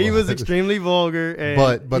 Yeah, he was extremely vulgar. And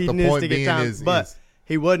but the point being but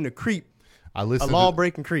he wasn't a creep. I listened a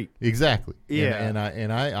law-breaking creep. Exactly. Yeah,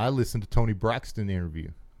 and I listened to Tony Braxton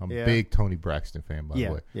interview. I'm a big Tony Braxton fan, by the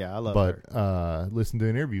way. Yeah, I love her. But listen to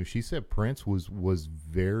an interview. She said Prince was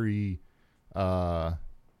very, and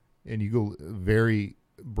very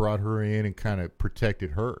brought her in and kind of protected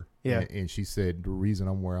her. Yeah. And she said the reason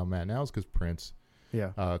I'm where I'm at now is because Prince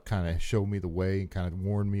kind of showed me the way and kind of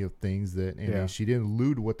warned me of things that, and she didn't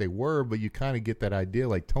allude to what they were, but you kind of get that idea,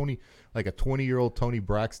 like a 20-year-old Tony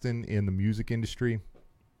Braxton in the music industry.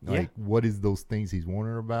 Like, what is those things he's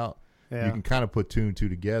warning her about? Yeah. You can kind of put two and two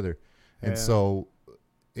together. And so,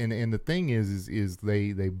 and the thing is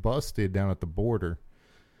they busted down at the border,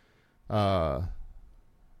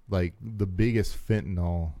 like the biggest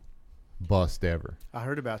fentanyl bust ever. I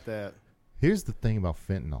heard about that. Here's the thing about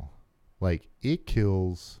fentanyl. like it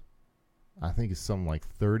kills. I think it's something like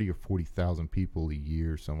 30 or 40,000 people a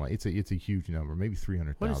year. Something like it's a huge number, maybe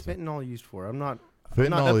 300,000. What is fentanyl used for? I'm not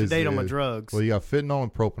Fentanyl up to is date on my drugs. Well, you got fentanyl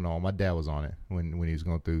and propanol. My dad was on it when he was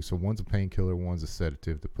going through. So one's a painkiller, one's a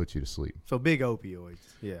sedative to put you to sleep. So big opioids.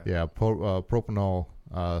 Yeah. Yeah, propanol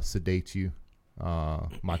sedates you.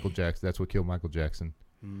 Michael Jackson. That's what killed Michael Jackson.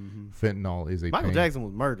 Mm-hmm. Fentanyl is a Michael Jackson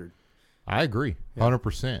was murdered. I agree,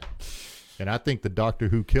 100%. And I think the doctor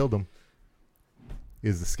who killed him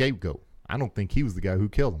is the scapegoat. I don't think he was the guy who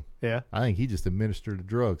killed him. Yeah. I think he just administered the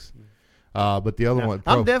drugs. But the other one,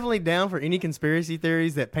 I'm definitely down for any conspiracy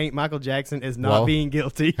theories that paint Michael Jackson as not being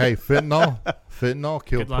guilty. Hey, fentanyl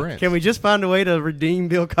killed Prince. Can we just find a way to redeem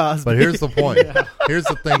Bill Cosby? But here's the point. Here's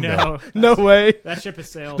the thing, though. No way. That ship has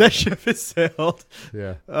sailed. That ship has sailed.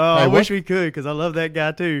 Yeah. Oh, I wish we could because I love that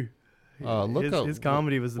guy too. Look his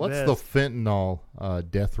comedy was the best. What's the fentanyl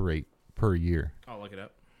death rate per year? I'll look it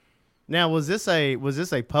up. Now, was this a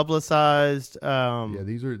publicized? Yeah,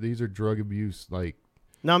 these are drug abuse. Like,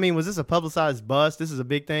 no, I mean, was this a publicized bust? This is a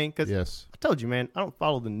big thing. Cause yes, I told you, man, I don't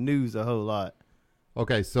follow the news a whole lot.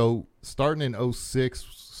 Okay, so starting in 06,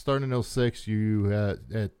 you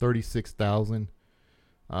had 36,000,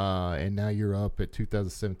 and now you're up at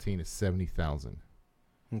 2017 at 70,000.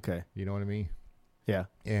 Okay, you know what I mean? Yeah.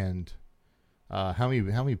 And how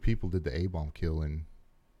many people did the A-bomb kill in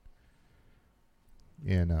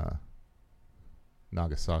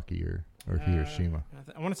Nagasaki or Hiroshima?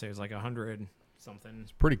 I want to say it was like 100 something.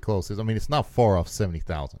 It's pretty close. I mean, it's not far off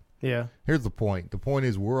 70,000. Yeah. Here's the point. The point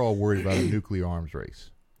is we're all worried about a nuclear arms race,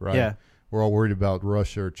 right? Yeah. We're all worried about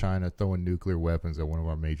Russia or China throwing nuclear weapons at one of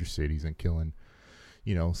our major cities and killing,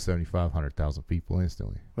 100,000 people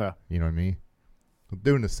instantly. Yeah. You know what I mean?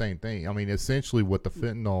 Doing the same thing. I mean, essentially what the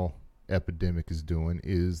fentanyl epidemic is doing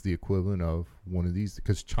is the equivalent of one of these,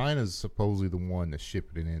 because China's supposedly the one that's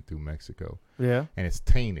shipping it in through Mexico. Yeah. And it's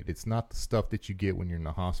tainted. It's not the stuff that you get when you're in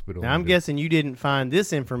the hospital. Now, I'm guessing you didn't find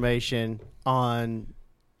this information on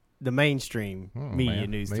the mainstream media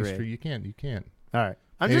news thread. You can't. All right.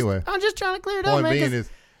 I'm just trying to clear it up, Point man. being is,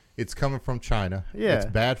 it's coming from China. Yeah. It's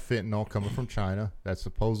bad fentanyl coming from China. That's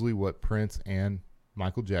supposedly what Prince and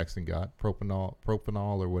Michael Jackson got. Propanol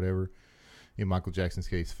or whatever. In Michael Jackson's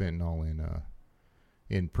case, fentanyl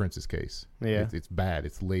in Prince's case. Yeah. It's bad.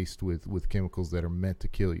 It's laced with chemicals that are meant to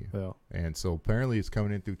kill you. Well. And so apparently it's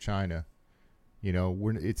coming in through China.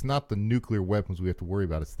 It's not the nuclear weapons we have to worry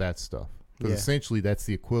about. It's that stuff. Because essentially that's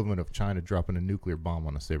the equivalent of China dropping a nuclear bomb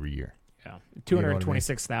on us every year. Yeah,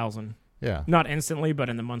 226,000. Yeah, not instantly, but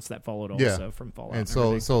in the months that followed, also from fallout. And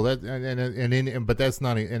so that but that's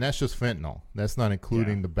not, and that's just fentanyl. That's not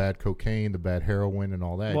including the bad cocaine, the bad heroin, and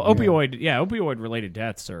all that. Well, opioid related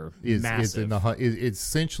deaths are massive. It's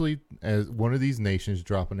essentially as one of these nations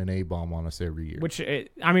dropping an A-bomb on us every year. Which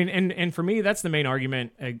and for me, that's the main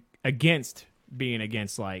argument against being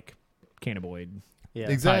against like cannabinoid. Yeah,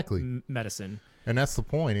 exactly. Medicine. And that's the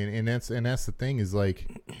point, and that's the thing is like.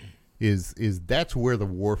 Is that's where the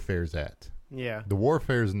warfare's at. Yeah. The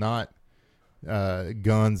warfare is not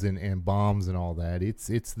guns and bombs and all that. It's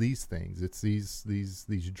these things. It's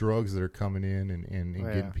these drugs that are coming in and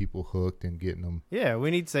getting people hooked and getting them. Yeah, we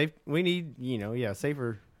need safer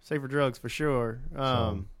drugs for sure.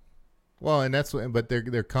 But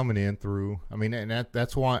they're coming in through. I mean, and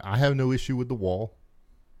that's why I have no issue with the wall,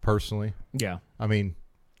 personally. Yeah. I mean.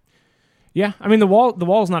 Yeah, I mean the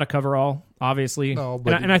wall is not a coverall, obviously. No,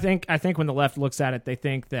 but and I think when the left looks at it, they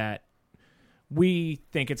think that we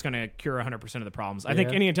think it's going to cure 100% of the problems. I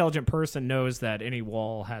think any intelligent person knows that any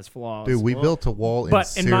wall has flaws. Dude, we built a wall in Syria.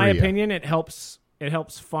 But in my opinion, it helps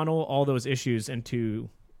funnel all those issues into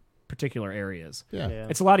particular areas. Yeah.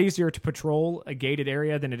 It's a lot easier to patrol a gated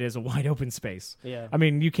area than it is a wide open space. Yeah. I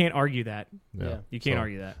mean, you can't argue that. Yeah. You can't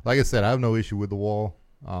argue that. Like I said, I have no issue with the wall.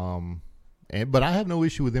 But I have no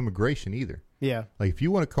issue with immigration either. Yeah. Like if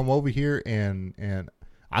you want to come over here and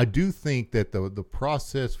I do think that the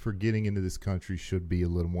process for getting into this country should be a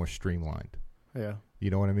little more streamlined. Yeah. You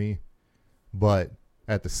know what I mean? But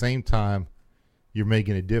at the same time, you're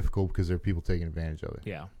making it difficult because there are people taking advantage of it.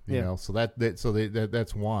 Yeah. You know, so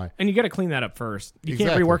that's why. And you got to clean that up first. You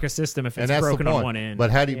can't rework a system if it's broken on one end.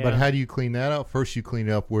 But how do you clean that up? First, you clean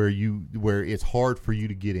it up where it's hard for you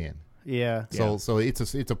to get in. Yeah. So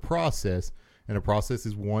it's a process, and the process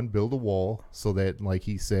is one, build a wall so that, like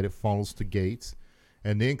he said, it funnels to gates,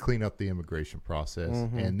 and then clean up the immigration process,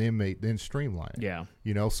 and then streamline it. Yeah.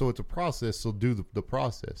 You know, so it's a process. So do the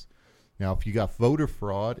process. Now, if you got voter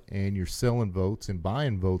fraud and you're selling votes and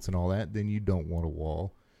buying votes and all that, then you don't want a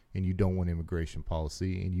wall, and you don't want immigration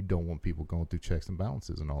policy, and you don't want people going through checks and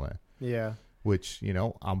balances and all that. Yeah. Which,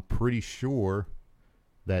 I'm pretty sure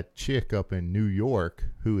that chick up in New York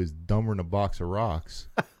who is dumber than a box of rocks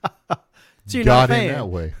So you're not got a in fan. that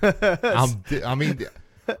way.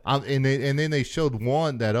 And then they showed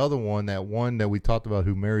that other one that we talked about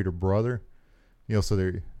who married her brother. So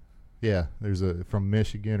there's a from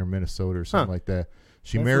Michigan or Minnesota or something like that.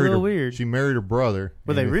 She That's a married little her. weird. She married her brother.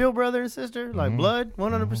 Were they and real brother and sister? Like blood?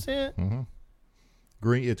 100%?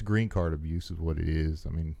 It's green card abuse is what it is. I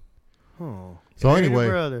mean, Oh. so Married a anyway,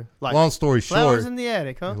 brother. Like long story flowers short, in the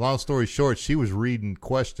attic, huh? long story short, she was reading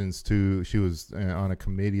questions she was on a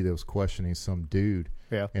committee that was questioning some dude.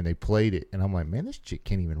 Yeah. And they played it, and I'm like, man, this chick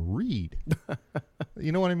can't even read.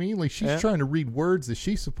 You know what I mean? Like she's Yeah. trying to read words that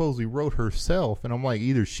she supposedly wrote herself, and I'm like,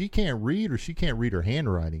 either she can't read or she can't read her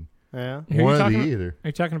handwriting. Yeah. Who are One you or the talking- either. Are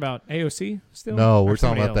you talking about AOC still? No, Or we're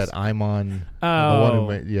talking somebody about else? that Imon. Oh, the one who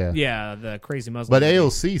made, yeah. Yeah, the crazy Muslim. But lady.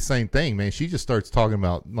 AOC, same thing, man. She just starts talking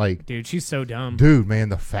about like, Dude, she's so dumb. dude, man,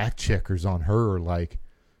 the fact checkers on her are like,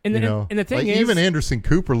 and, you know, and the thing like is, even Anderson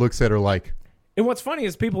Cooper looks at her like, and what's funny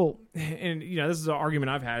is people, and this is an argument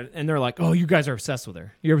I've had, and they're like, "Oh, you guys are obsessed with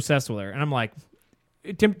her. You're obsessed with her," and I'm like,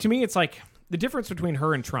 to me, it's like the difference between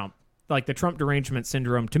her and Trump. Like the Trump derangement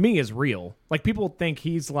syndrome, to me, is real. Like people think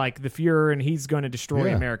he's like the Fuhrer and he's going to destroy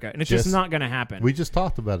Yeah. America, and it's just not going to happen. we just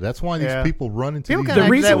talked about it. That's why these Yeah. people run into People these. kinda The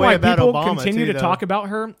act reason that way why about people Obama, continue too, to though. talk about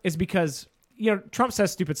her is because Trump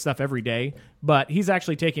says stupid stuff every day, but he's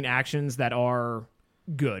actually taking actions that are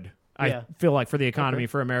good. Yeah. I feel like for the economy,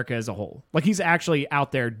 for America as a whole, like he's actually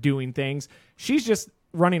out there doing things. She's just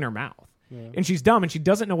running her mouth, and she's dumb, and she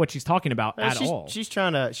doesn't know what she's talking about at all. She's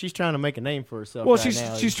trying to make a name for herself. Well, right she's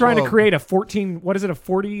now. she's trying to Well- create a 40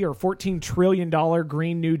 or $14 trillion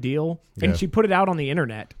Green New Deal, and Yeah. she put it out on the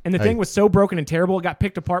internet. And the Hey. thing was so broken and terrible, it got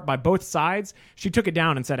picked apart by both sides. She took it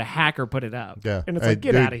down and said a hacker put it up. Yeah, And it's like,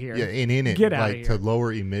 get dude, out of here. Yeah, and in it, Get outta like to here.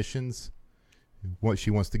 lower emissions, what she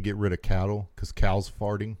wants to get rid of cattle because cows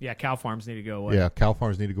farting. Yeah, cow farms need to go away. Yeah, cow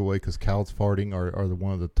farms need to go away because cows farting are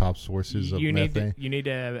one of the top sources of You need methane.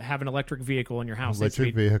 to have an electric vehicle in your house. It needs to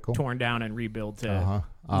Electric be vehicle. torn down and rebuilt to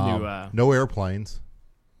Uh-huh. new. No airplanes.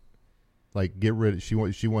 Like get rid of she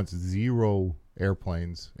wants zero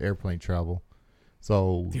airplane travel.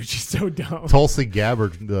 So Dude, she's so dumb. Tulsi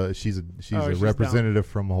Gabbard, she's a she's representative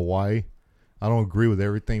from Hawaii. I don't agree with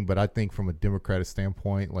everything, but I think from a Democratic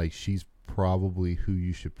standpoint, like she's probably who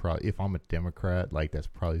you should probably. If I'm a Democrat, like that's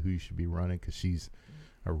probably who you should be running because she's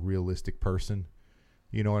a realistic person.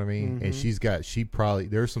 You know what I mean? And she probably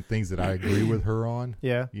there's some things that I agree with her on.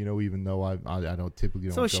 Yeah. You know, even though I don't typically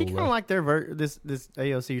don't. So is go she kind of left. like their this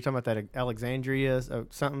AOC? You're talking about that Alexandria or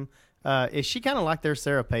something? Is she kind of like their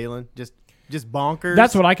Sarah Palin? Just bonkers.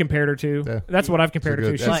 That's what I compared her to. Yeah. That's what I've compared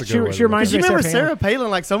her to. That's a She, good way she to look reminds Because me you of remember Sarah Sarah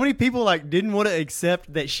Palin? Like so many people like didn't want to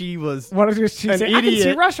accept that she was What did she an say? I can see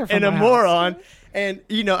idiot Russia from and a my house. moron. And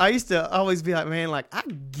I used to always be like, man, like I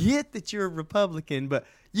get that you're a Republican, but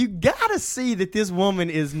you gotta see that this woman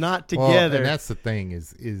is not Well, together. and that's the thing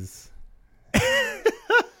is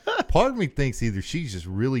part of me thinks either she's just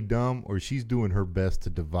really dumb or she's doing her best to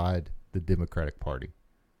divide the Democratic Party.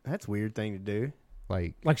 That's a weird thing to do.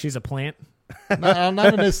 Like Like she's a plant. not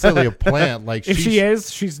necessarily a plant. Like If she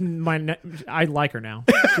is, she's I like her now.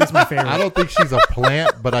 She's my favorite. I don't think she's a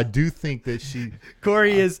plant, but I do think that she.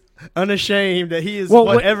 Corey is unashamed that he is Well,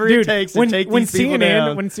 whatever dude, it takes to when, take when these people CNN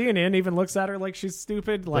down. when CNN even looks at her like she's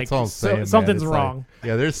stupid, like That's all I'm saying. man. something's It's like- wrong.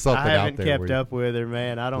 yeah, there's something I out haven't there. kept where up with her,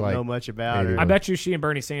 man. I don't Like, know much about neither her. I bet you she and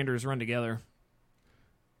Bernie Sanders run together.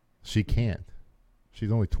 she can't.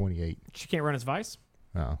 She's only 28. She can't run as vice.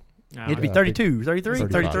 No. No, It'd be Yeah, 32, 33,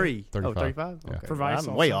 35. 33. 35. Oh, 35? Yeah. Okay. for vice.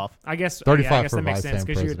 I'm way also. off. I guess 35 I guess for that makes vice sense and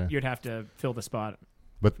because president. you'd have to fill the spot.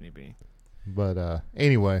 But- if need be. But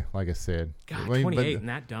anyway, like I said, God, I mean, but- 28 and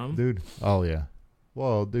that dumb. dude. Oh yeah.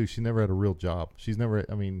 Well, dude, she never had a real job. She's never.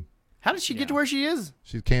 I mean, How did she get to where she is?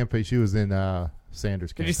 she's campaign. She was in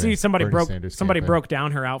Sanders' campaign. Did you see somebody Bernie Sanders' campaign. broke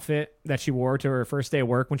down her outfit that she wore to her first day of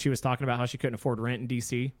work when she was talking about how she couldn't afford rent in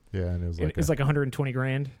DC? Yeah, and it was It like was like 120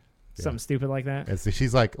 grand, something stupid like that. and so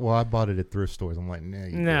she's like, "Well, I bought it at thrift stores." I'm like, "No,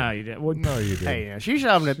 you No, didn't. you didn't. Well, No, you didn't." Hey, now, she's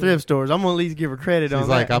shopping at thrift stores. I'm going to at least give her credit on She's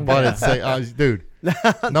like, that. "I bought it." Say, dude,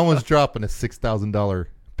 no one's dropping a $6,000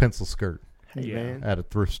 pencil skirt Hey, Yeah. man. at a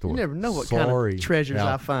thrift store. You never know what Sorry. kind of treasures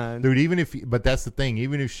Now, I find. Dude, but that's the thing.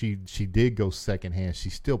 Even if she did go secondhand, she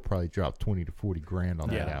still probably dropped 20 to 40 grand on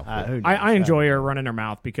that Yeah. outfit. Who knows? I enjoy her running her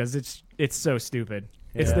mouth because it's so stupid.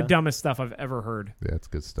 It's the Yeah. dumbest stuff I've ever heard. Yeah, it's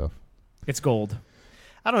good stuff. It's gold.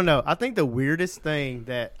 I don't know. I think the weirdest thing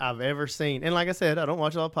that I've ever seen, and like I said, I don't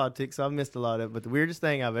watch a lot of politics, so I've missed a lot of it, but the weirdest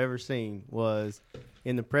thing I've ever seen was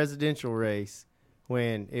in the presidential race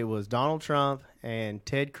when it was Donald Trump and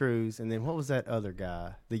Ted Cruz, and then what was that other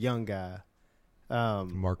guy, the young guy?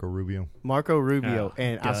 Marco Rubio.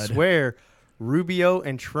 And I God. swear Rubio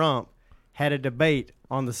and Trump had a debate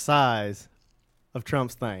on the size of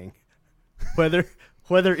Trump's thing, whether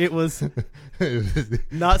it was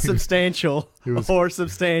not substantial or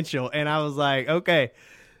substantial. And I was like, okay,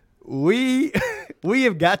 we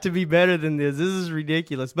have got to be better than this. This is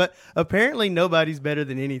ridiculous. But apparently nobody's better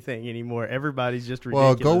than anything anymore. Everybody's just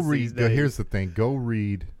ridiculous. Well, go these read. days. Here's the thing. Go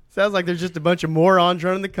read. Sounds like there's just a bunch of morons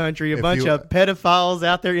running the country, a bunch of pedophiles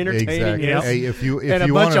out there entertaining Exactly. us, Hey, if and a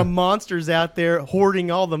you bunch wanna, of monsters out there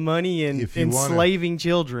hoarding all the money and If you wanna- enslaving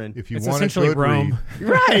children. if you It's want a essentially good Rome. read,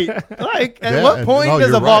 Right. Like, at Yeah, what point no, does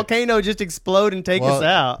you're a right. volcano just explode and take us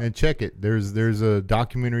out? And check it. There's a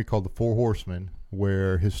documentary called The Four Horsemen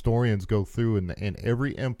where historians go through and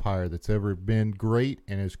every empire that's ever been great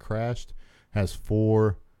and has crashed has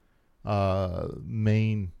four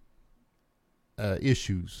main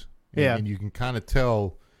issues. Yeah. And you can kind of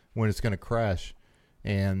tell when it's going to crash.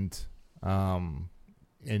 And I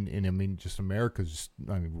mean, just America's just,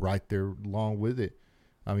 I mean, right there along with it.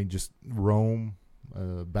 I mean, just Rome,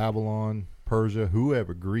 Babylon, Persia,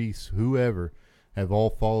 whoever, Greece, whoever have all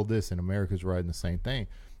followed this, and America's riding the same thing.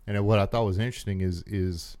 And what I thought was interesting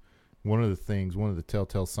is one of the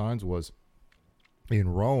telltale signs was in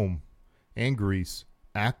Rome and Greece,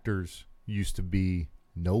 actors used to be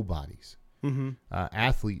nobodies. Mm-hmm.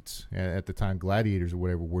 Athletes at the time, gladiators or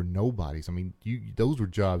whatever, were nobodies. I mean, those were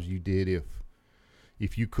jobs you did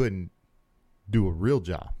if you couldn't do a real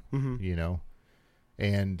job, you know.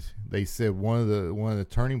 And they said one of the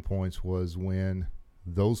turning points was when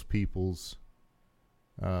those people's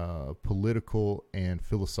political and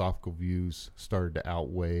philosophical views started to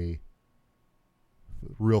outweigh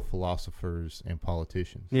real philosophers and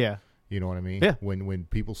politicians. Yeah. You know what I mean? Yeah. When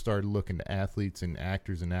people started looking to athletes and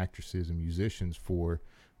actors and actresses and musicians for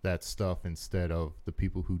that stuff instead of the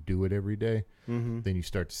people who do it every day, then you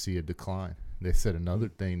start to see a decline. They said another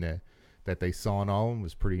thing that they saw in all of them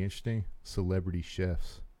was pretty interesting: celebrity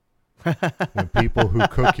chefs. When people who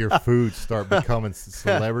cook your food start becoming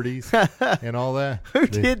celebrities and all that. Who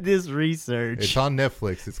did this research? It's on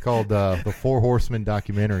Netflix. It's called The Four Horsemen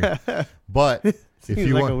documentary. But if Seems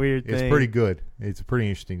you like want, a weird it's thing. pretty good. It's a pretty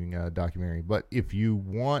interesting documentary. But if you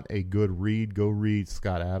want a good read, go read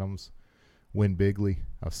Scott Adams, Win Bigly.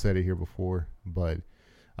 I've said it here before, but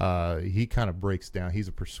he kind of breaks down. He's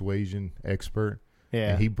a persuasion expert.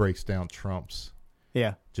 Yeah. And he breaks down Trump's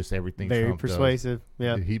Yeah. just everything. Very Trump persuasive.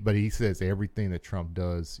 does. Yeah. But he says everything that Trump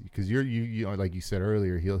does, because you know, like you said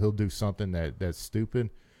earlier, he'll do something that's stupid.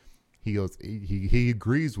 He goes, he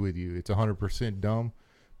agrees with you. It's 100% dumb,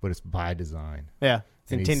 but it's by design. Yeah.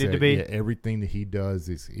 It's And he intended to said, be. yeah, everything that he does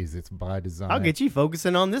is it's by design. I'll get you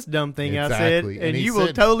focusing on this dumb thing I Exactly. said, And and he you will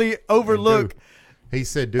said- totally overlook. Dude, he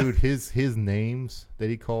said, dude, his names that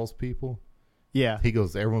he calls people. Yeah. He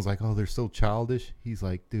goes, everyone's like, oh, they're so childish. He's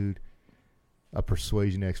like, dude, a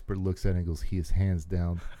persuasion expert looks at it and goes, he is hands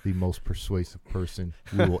down the most persuasive person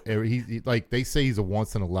we will ever. He like they say he's a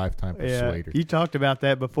once in a lifetime persuader. You talked about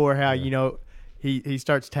that before, how, you know, he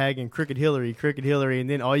starts tagging Crooked Hillary, and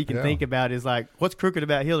then all you can Yeah. think about is like, what's crooked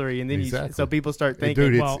about Hillary? And then Exactly. so people start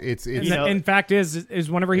thinking, Dude, well, it's And You know- in fact, is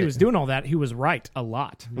whenever he was doing all that, he was right a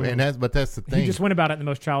lot. and that's the thing. He just went about it in the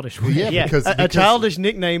most childish way. Yeah, yeah, because a childish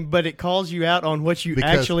nickname, but it calls you out on what you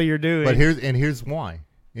actually are doing. But here's why,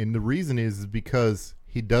 and the reason is because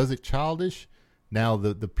he does it childish. Now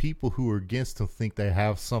the people who are against him think they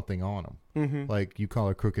have something on him. Mm-hmm. Like you call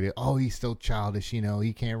it crooked. Oh, he's so childish. You know,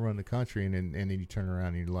 he can't run the country. And then you turn around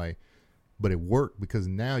and you're like, but it worked because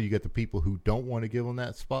now you got the people who don't want to give him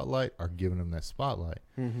that spotlight are giving him that spotlight.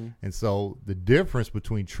 Mm-hmm. And so the difference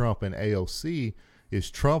between Trump and AOC is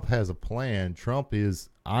Trump has a plan.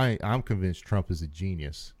 I'm convinced Trump is a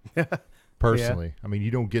genius. Personally, I mean,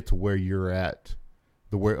 you don't get to where you're at,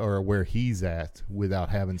 where he's at without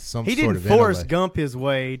having some he sort didn't of Forrest intellect. Gump his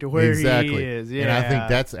way to where Exactly. he is. Yeah,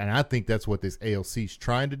 And I think that's what this AOC's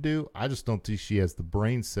trying to do. I just don't think she has the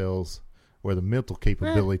brain cells or the mental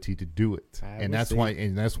capability to do it. And that's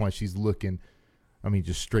why she's looking, I mean,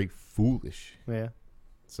 just straight foolish. Yeah.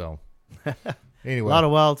 So A anyway, lot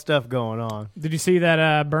of wild stuff going on. Did you see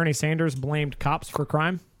that Bernie Sanders blamed cops for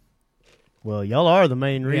crime? Well, y'all are the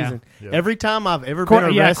main reason. Yeah. Every time I've ever been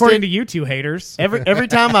arrested, Yeah, according to you two haters. every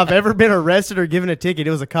time I've ever been arrested or given a ticket, it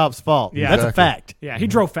was a cop's fault. Yeah. That's a Exactly. fact. Yeah, he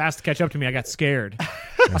drove fast to catch up to me. I got scared.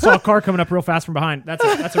 I saw a car coming up real fast from behind. That's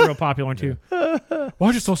a real popular one too. Well,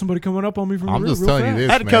 I just saw somebody coming up on me from I'm real just telling fast. you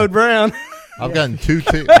this, Had man. Code Brown. I've gotten two.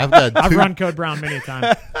 I've run Code Brown many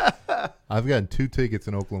times. I've gotten 2 tickets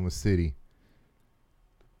in Oklahoma City.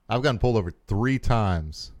 I've gotten pulled over 3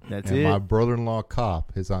 times. That's and it. my brother-in-law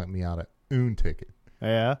cop has knocked me out an ticket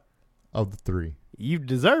Yeah. of the 3. you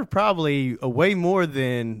deserve probably a way more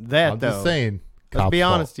than that, I'm though. just saying. Let's Cop's be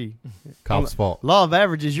fault. honest to you. Cop's fault. Law of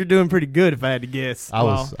averages, you're doing pretty good if I had to guess. I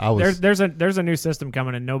was there's a new system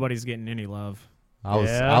coming and nobody's getting any love. I was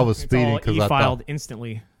Yeah. speeding because I filed thought,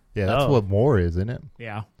 instantly. yeah, that's Oh. what more is, isn't it?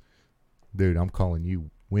 Yeah. Dude, I'm calling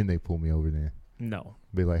you when they pull me over there. No.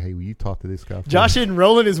 Be like, hey, will you talk to this guy? for Josh me? isn't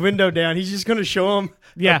rolling his window down. He's just going to show him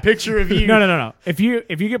Yeah. a picture of you. No. If you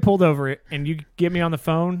get pulled over it and you get me on the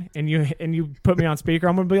phone and you put me on speaker,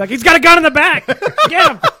 I'm gonna be like, he's got a gun in the back.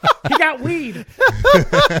 Get him. He got weed.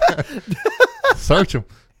 Search him.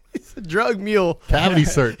 He's a drug mule. Cavity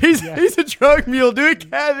search. He's a drug mule. Do a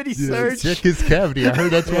cavity Yeah, search. check his cavity. I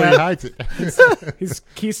heard that's where he hides it. He's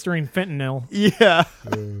keystering fentanyl. Yeah.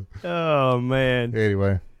 Oh, man.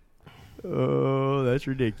 Anyway, Oh, that's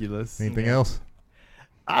ridiculous. anything else?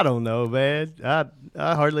 I don't know, man. I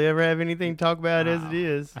hardly ever have anything to talk about as it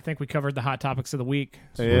is. I think we covered the hot topics of the week.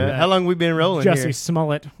 Yeah. How long we been rolling Jesse here?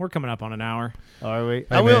 Smollett. We're coming up on an hour. Are we?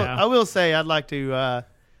 Hey, man. I will say I'd like to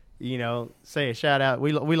say a shout out.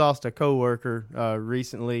 We lost a coworker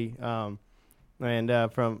recently, and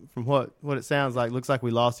from what it sounds like, looks like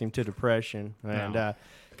we lost him to depression, and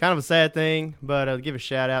kind of a sad thing. But give a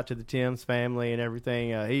shout out to the Timms family and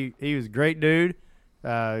everything. He was a great dude,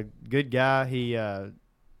 good guy. He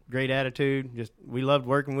great attitude. Just we loved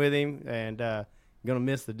working with him, and gonna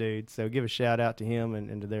miss the dude. So give a shout out to him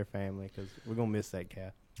and to their family because we're gonna miss that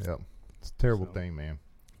cat. Yep. It's a terrible So. thing, man.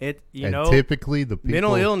 It And typically the people,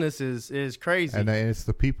 mental illness is crazy. and it's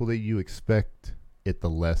the people that you expect it the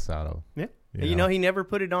less out of. Yeah. You know? He never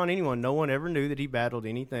put it on anyone. No one ever knew that he battled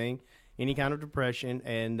anything, any kind of depression,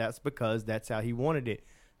 and that's because that's how he wanted it.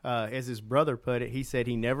 As his brother put it, he said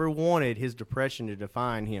he never wanted his depression to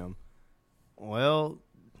define him. Well,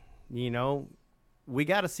 we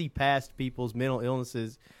got to see past people's mental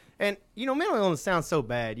illnesses. And, mental illness sounds so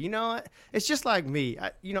bad. It's just like me.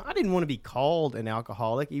 I didn't want to be called an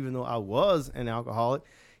alcoholic, even though I was an alcoholic.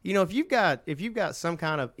 If you've got some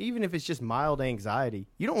kind of, even if it's just mild anxiety,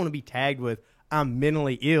 you don't want to be tagged with, I'm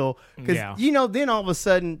mentally ill. Because, then all of a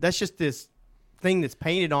sudden, that's just this thing that's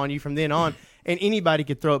painted on you from then on. And anybody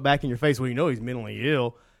could throw it back in your face. Well, he's mentally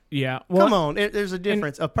ill. Yeah. Well, Come on. There's a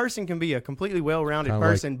difference. A person can be a completely well-rounded Kinda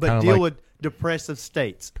person, like- but kinda deal like- with depressive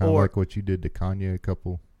states. Kind of Or like what you did to Kanye a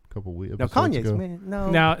couple weeks no, episodes Kanye's ago. man. No.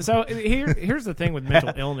 no. So here's the thing with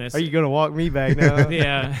mental illness. Are you going to walk me back now?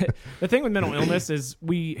 Yeah. The thing with mental illness is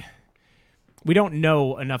we don't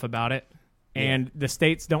know enough about it, and the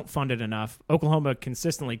states don't fund it enough. Oklahoma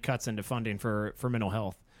consistently cuts into funding for mental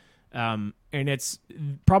health, and it's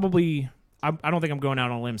probably I don't think I'm going out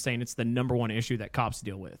on a limb saying it's the number one issue that cops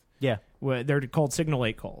deal with. Yeah. They're called Signal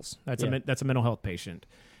 8 calls. That's Yeah. that's a mental health patient.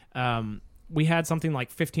 We had something like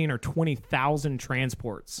 15 or 20,000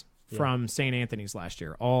 transports from St. Anthony's last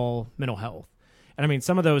year, all mental health. And I mean,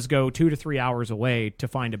 some of those go 2 to 3 hours away to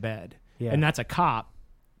find a bed. Yeah. And that's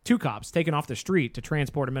two cops taken off the street to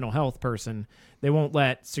transport a mental health person. They won't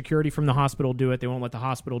let security from the hospital do it. They won't let the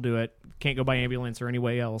hospital do it. Can't go by ambulance or any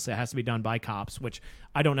way else. It has to be done by cops, which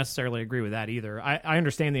I don't necessarily agree with that either. I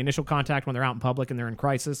understand the initial contact when they're out in public and they're in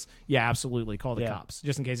crisis. Yeah, absolutely. Call the cops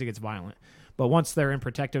just in case it gets violent. But once they're in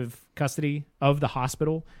protective custody of the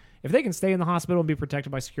hospital, if they can stay in the hospital and be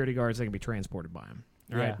protected by security guards, they can be transported by them.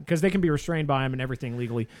 Right? Yeah. Because they can be restrained by them and everything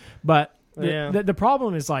legally. But the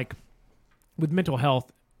problem is like with mental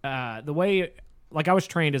health, the way, like I was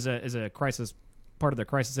trained as a crisis, part of the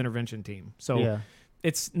crisis intervention team. So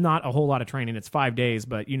it's not a whole lot of training. It's 5 days,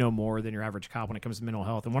 but you know more than your average cop when it comes to mental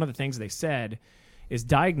health. And one of the things they said is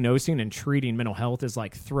diagnosing and treating mental health is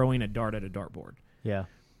like throwing a dart at a dartboard. Yeah.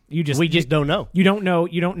 We just don't know. You don't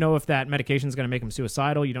know if that medication is going to make them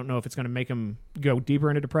suicidal. You don't know if it's going to make them go deeper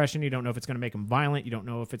into depression. You don't know if it's going to make them violent. You don't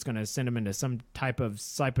know if it's going to send them into some type of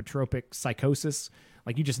psychotropic psychosis.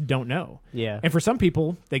 Like, you just don't know. Yeah. And for some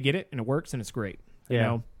people, they get it and it works and it's great. You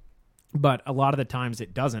know? But a lot of the times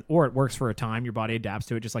it doesn't, or it works for a time. Your body adapts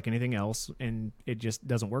to it just like anything else, and it just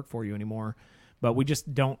doesn't work for you anymore. But we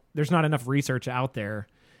just don't. There's not enough research out there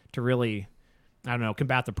to really,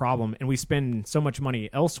 combat the problem. And we spend so much money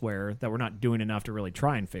elsewhere that we're not doing enough to really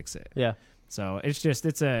try and fix it. Yeah. So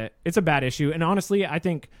it's a bad issue. And honestly, I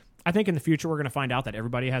think in the future we're going to find out that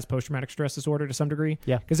everybody has post-traumatic stress disorder to some degree.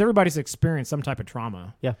 Yeah. Because everybody's experienced some type of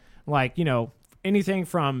trauma. Yeah. Like, anything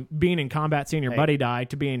from being in combat, seeing your buddy die,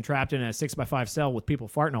 to being trapped in a 6x5 cell with people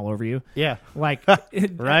farting all over you. Yeah. Like,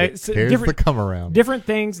 Right. so Here's the come around. different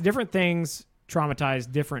things traumatize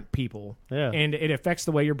different people. Yeah. And it affects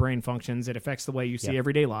the way your brain functions. It affects the way you see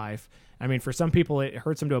everyday life. I mean, for some people, it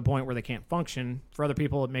hurts them to a point where they can't function. For other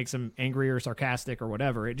people, it makes them angry or sarcastic or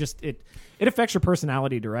whatever. It affects your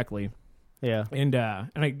personality directly. Yeah. And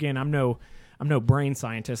again, I'm no no brain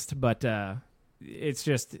scientist, but it's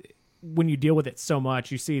just when you deal with it so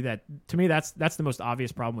much, you see that, to me, that's the most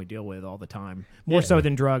obvious problem we deal with all the time, more so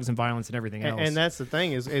than drugs and violence and everything else. And that's the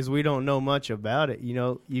thing is we don't know much about it.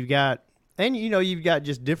 You've got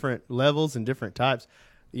just different levels and different types.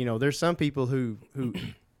 There's some people who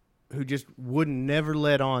just wouldn't never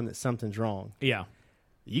let on that something's wrong. Yeah.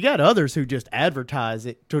 You got others who just advertise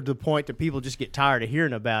it to the point that people just get tired of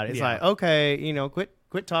hearing about it. It's like, okay,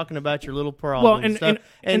 quit talking about your little problems and stuff.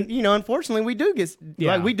 And unfortunately, we do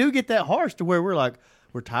get that harsh to where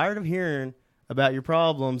we're tired of hearing about your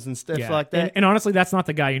problems and stuff like that. And honestly, that's not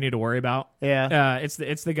the guy you need to worry about. Yeah. It's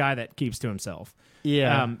the guy that keeps to himself.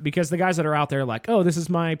 Yeah. Because the guys that are out there like, oh, this is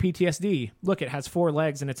my PTSD. Look, it has 4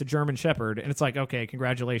 legs and it's a German Shepherd. And it's like, okay,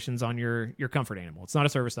 congratulations on your comfort animal. It's not a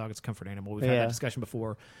service dog. It's a comfort animal. We've had that discussion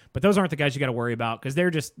before. But those aren't the guys you got to worry about because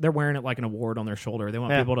they're wearing it like an award on their shoulder. They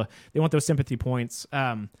want they want those sympathy points.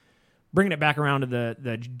 Bringing it back around to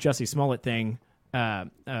the Jussie Smollett thing,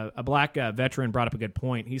 a black veteran brought up a good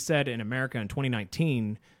point. He said in America in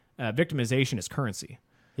 2019, victimization is currency.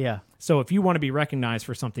 Yeah. So if you want to be recognized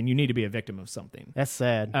for something, you need to be a victim of something. That's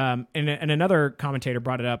sad. And another commentator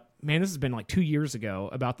brought it up. Man, this has been like 2 years ago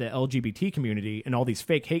about the LGBT community and all these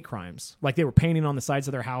fake hate crimes. Like they were painting on the sides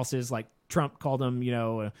of their houses, like Trump called them,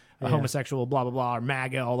 a homosexual, blah, blah, blah, or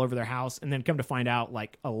MAGA all over their house. And then come to find out,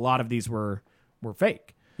 like a lot of these were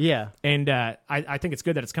fake. Yeah. And I think it's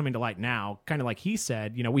good that it's coming to light now. Kind of like he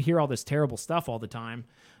said, we hear all this terrible stuff all the time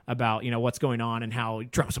about, what's going on and how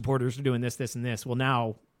Trump supporters are doing this, this, and this. Well,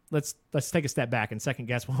 now let's take a step back and second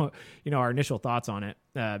guess, our initial thoughts on it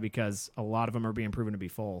because a lot of them are being proven to be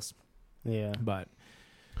false. Yeah. But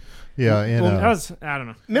yeah, and I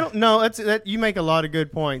don't know. No, that you make a lot of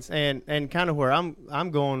good points, and kind of where I'm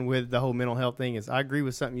going with the whole mental health thing is I agree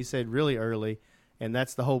with something you said really early. And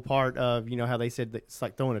that's the whole part of, how they said that it's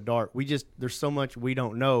like throwing a dart. There's so much we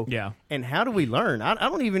don't know. Yeah. And how do we learn? I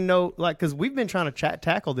don't even know, because we've been trying to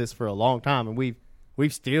tackle this for a long time, and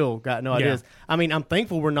we've still got no ideas. I mean, I'm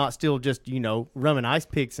thankful we're not still just, rubbing ice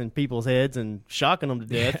picks in people's heads and shocking them to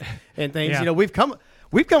death and things. Yeah. We've come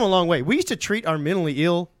a long way. We used to treat our mentally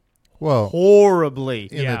ill horribly,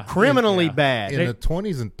 criminally bad. In the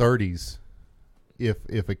 20s and 30s,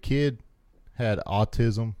 if a kid had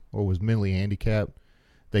autism or was mentally handicapped,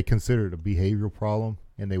 they considered it a behavioral problem,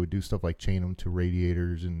 and they would do stuff like chain them to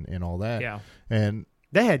radiators and all that. Yeah. And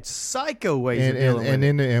they had psycho ways of dealing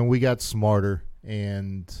with it. And we got smarter,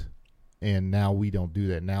 and now we don't do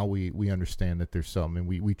that. Now we understand that there's something,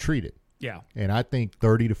 and we treat it. Yeah. And I think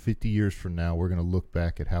 30 to 50 years from now, we're going to look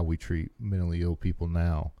back at how we treat mentally ill people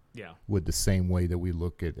now. Yeah. With the same way that we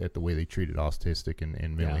look at the way they treated autistic and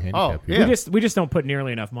mentally handicapped people. Yeah. We just don't put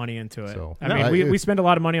nearly enough money into it. So, we spend a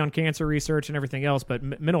lot of money on cancer research and everything else, but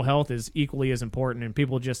mental health is equally as important. And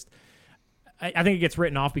people just, I think it gets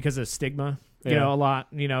written off because of stigma. A lot.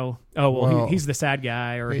 He's the sad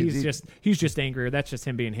guy, or he's just angry, or that's just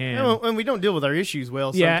him being him. And we don't deal with our issues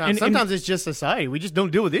well. Sometimes, sometimes it's just society. We just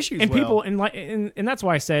don't deal with issues. And well. people, and that's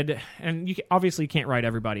why I said, and you obviously can't write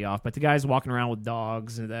everybody off, but the guys walking around with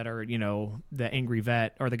dogs that are, the angry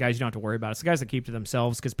vet, or the guys you don't have to worry about. It's the guys that keep to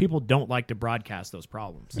themselves because people don't like to broadcast those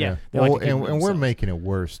problems. Yeah. And we're making it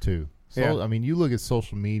worse too. So Yeah. I mean, you look at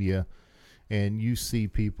social media, and you see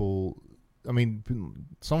people. I mean,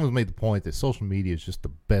 someone's made the point that social media is just the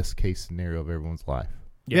best case scenario of everyone's life.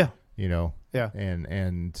 Yeah. Yeah.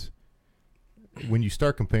 And when you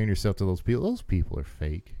start comparing yourself to those people are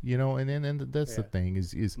fake. And that's the thing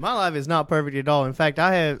is my life is not perfect at all. In fact,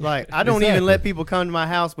 I don't even let people come to my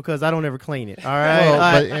house because I don't ever clean it. All right.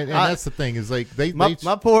 Well, that's the thing is like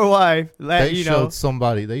my poor wife. They showed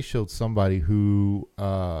somebody who.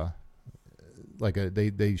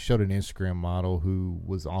 They showed an Instagram model who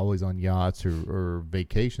was always on yachts or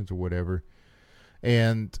vacations or whatever,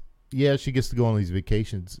 and she gets to go on these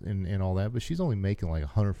vacations and all that, but she's only making like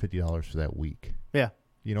 $150 for that week. Yeah,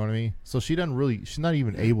 you know what I mean. So she's not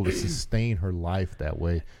even able to sustain her life that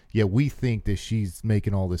way. Yet we think that she's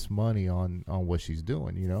making all this money on what she's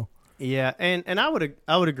doing. Yeah, and I would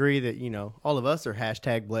agree that all of us are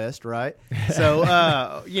 #blessed, right?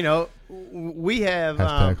 So we have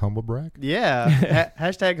humble brag. Yeah,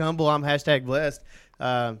 #humble. I'm #blessed.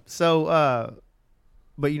 But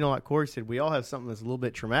like Corey said, we all have something that's a little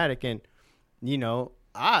bit traumatic, and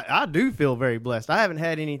I do feel very blessed. I haven't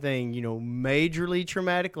had anything majorly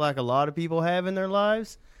traumatic like a lot of people have in their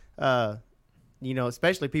lives.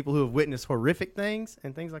 Especially people who have witnessed horrific things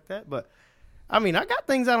and things like that, but. I mean, I got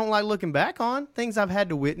things I don't like looking back on, things I've had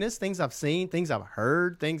to witness, things I've seen, things I've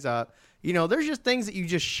heard, things there's just things that you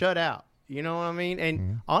just shut out. You know what I mean?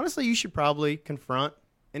 And honestly, you should probably confront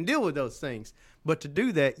and deal with those things. But to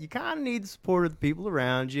do that, you kind of need the support of the people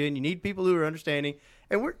around you, and you need people who are understanding.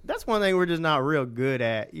 And that's one thing we're just not real good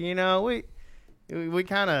at. You know, we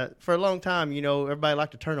kind of, for a long time, you know, everybody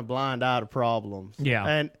like to turn a blind eye to problems. Yeah.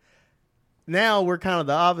 And now we're kind of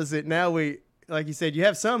the opposite. Now like you said, you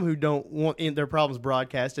have some who don't want their problems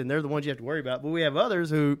broadcasted, and they're the ones you have to worry about. But we have others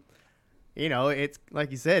who, you know, it's like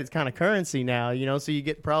you said, it's kind of currency now, you know, so you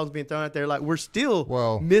get problems being thrown out there. Like, we're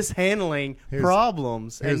still mishandling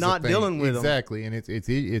problems and not dealing with them. Exactly. And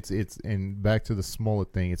it's and back to the smaller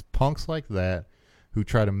thing. It's punks like that who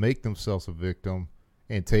try to make themselves a victim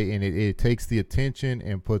and it takes the attention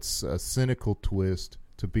and puts a cynical twist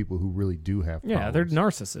to people who really do have problems. Yeah, they're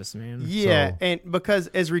narcissists, man. Yeah, and because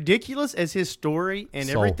as ridiculous as his story and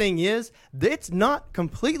everything is, it's not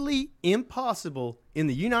completely impossible in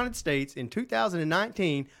the United States in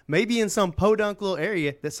 2019, maybe in some podunk little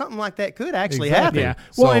area, that something like that could actually happen. Yeah.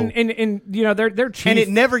 Well, and you know, their chief, and it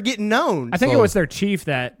never getting known. I think it was their chief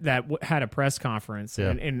that had a press conference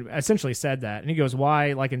and essentially said that. And he goes,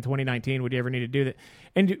 "Why, like in 2019, would you ever need to do that?"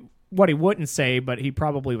 And what he wouldn't say, but he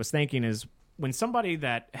probably was thinking is, when somebody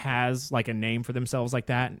that has like a name for themselves like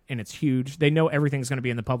that and it's huge, they know everything's going to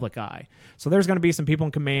be in the public eye. So there's going to be some people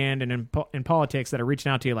in command and in politics that are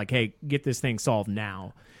reaching out to you like, hey, get this thing solved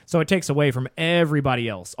now. So it takes away from everybody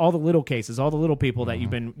else, all the little cases, all the little people that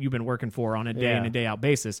you've been working for on a day in and day out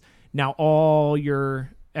basis. Now all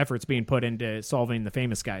your efforts being put into solving the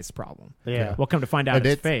famous guy's problem. Yeah. Well, come to find out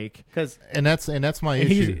it's fake. And that's my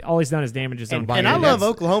issue. All he's done is damage his own. And I love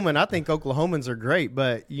Oklahoma, and I think Oklahomans are great.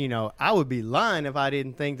 But you know, I would be lying if I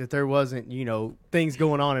didn't think that there wasn't, you know, things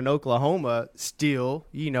going on in Oklahoma still.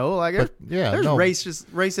 You know, like there's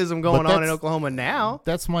racism going on in Oklahoma now.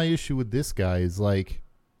 That's my issue with this guy.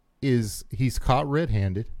 Is he's caught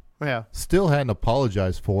red-handed. Yeah. Still hadn't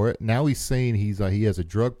apologized for it. Now he's saying he has a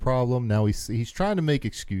drug problem. Now he's trying to make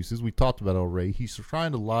excuses. We talked about it already. He's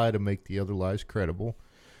trying to lie to make the other lies credible.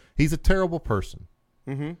 He's a terrible person.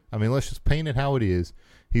 Mm-hmm. I mean, let's just paint it how it is.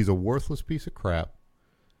 He's a worthless piece of crap.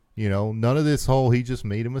 You know, none of this whole he just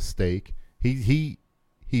made a mistake.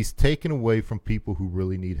 He's taken away from people who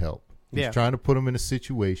really need help. He's trying to put them in a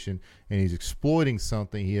situation, and he's exploiting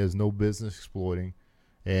something he has no business exploiting.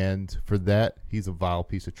 And for that, he's a vile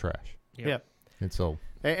piece of trash. Yeah. And so.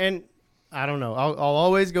 And I don't know. I'll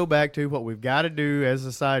always go back to what we've got to do as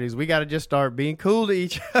societies. We got to just start being cool to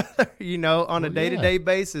each other, you know, on a day-to-day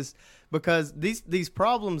basis. Because these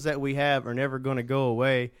problems that we have are never going to go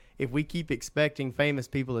away if we keep expecting famous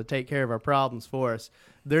people to take care of our problems for us.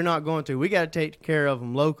 They're not going to. We got to take care of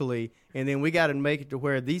them locally. And then we got to make it to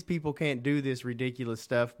where these people can't do this ridiculous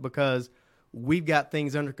stuff because we've got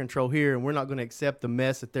things under control here, and we're not going to accept the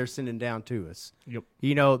mess that they're sending down to us. Yep.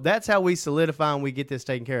 You know, that's how we solidify and we get this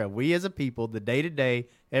taken care of. We as a people, the day-to-day,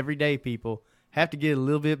 everyday people, have to get a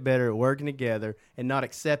little bit better at working together and not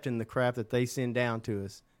accepting the crap that they send down to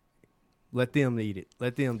us. Let them eat it.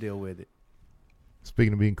 Let them deal with it.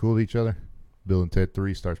 Speaking of being cool to each other, Bill and Ted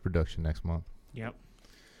 3 starts production next month. Yep.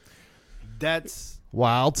 That's...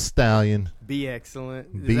 Wild Stallion. Be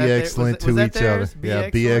excellent. Be excellent to each other.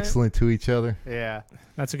 Be excellent to each other. Yeah.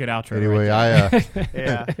 That's a good outro. Anyway,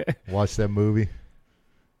 yeah. Watched that movie.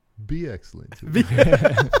 Be excellent to each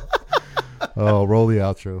other. Oh, roll the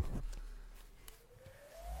outro.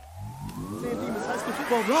 San Dimas High School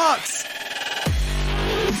football rocks.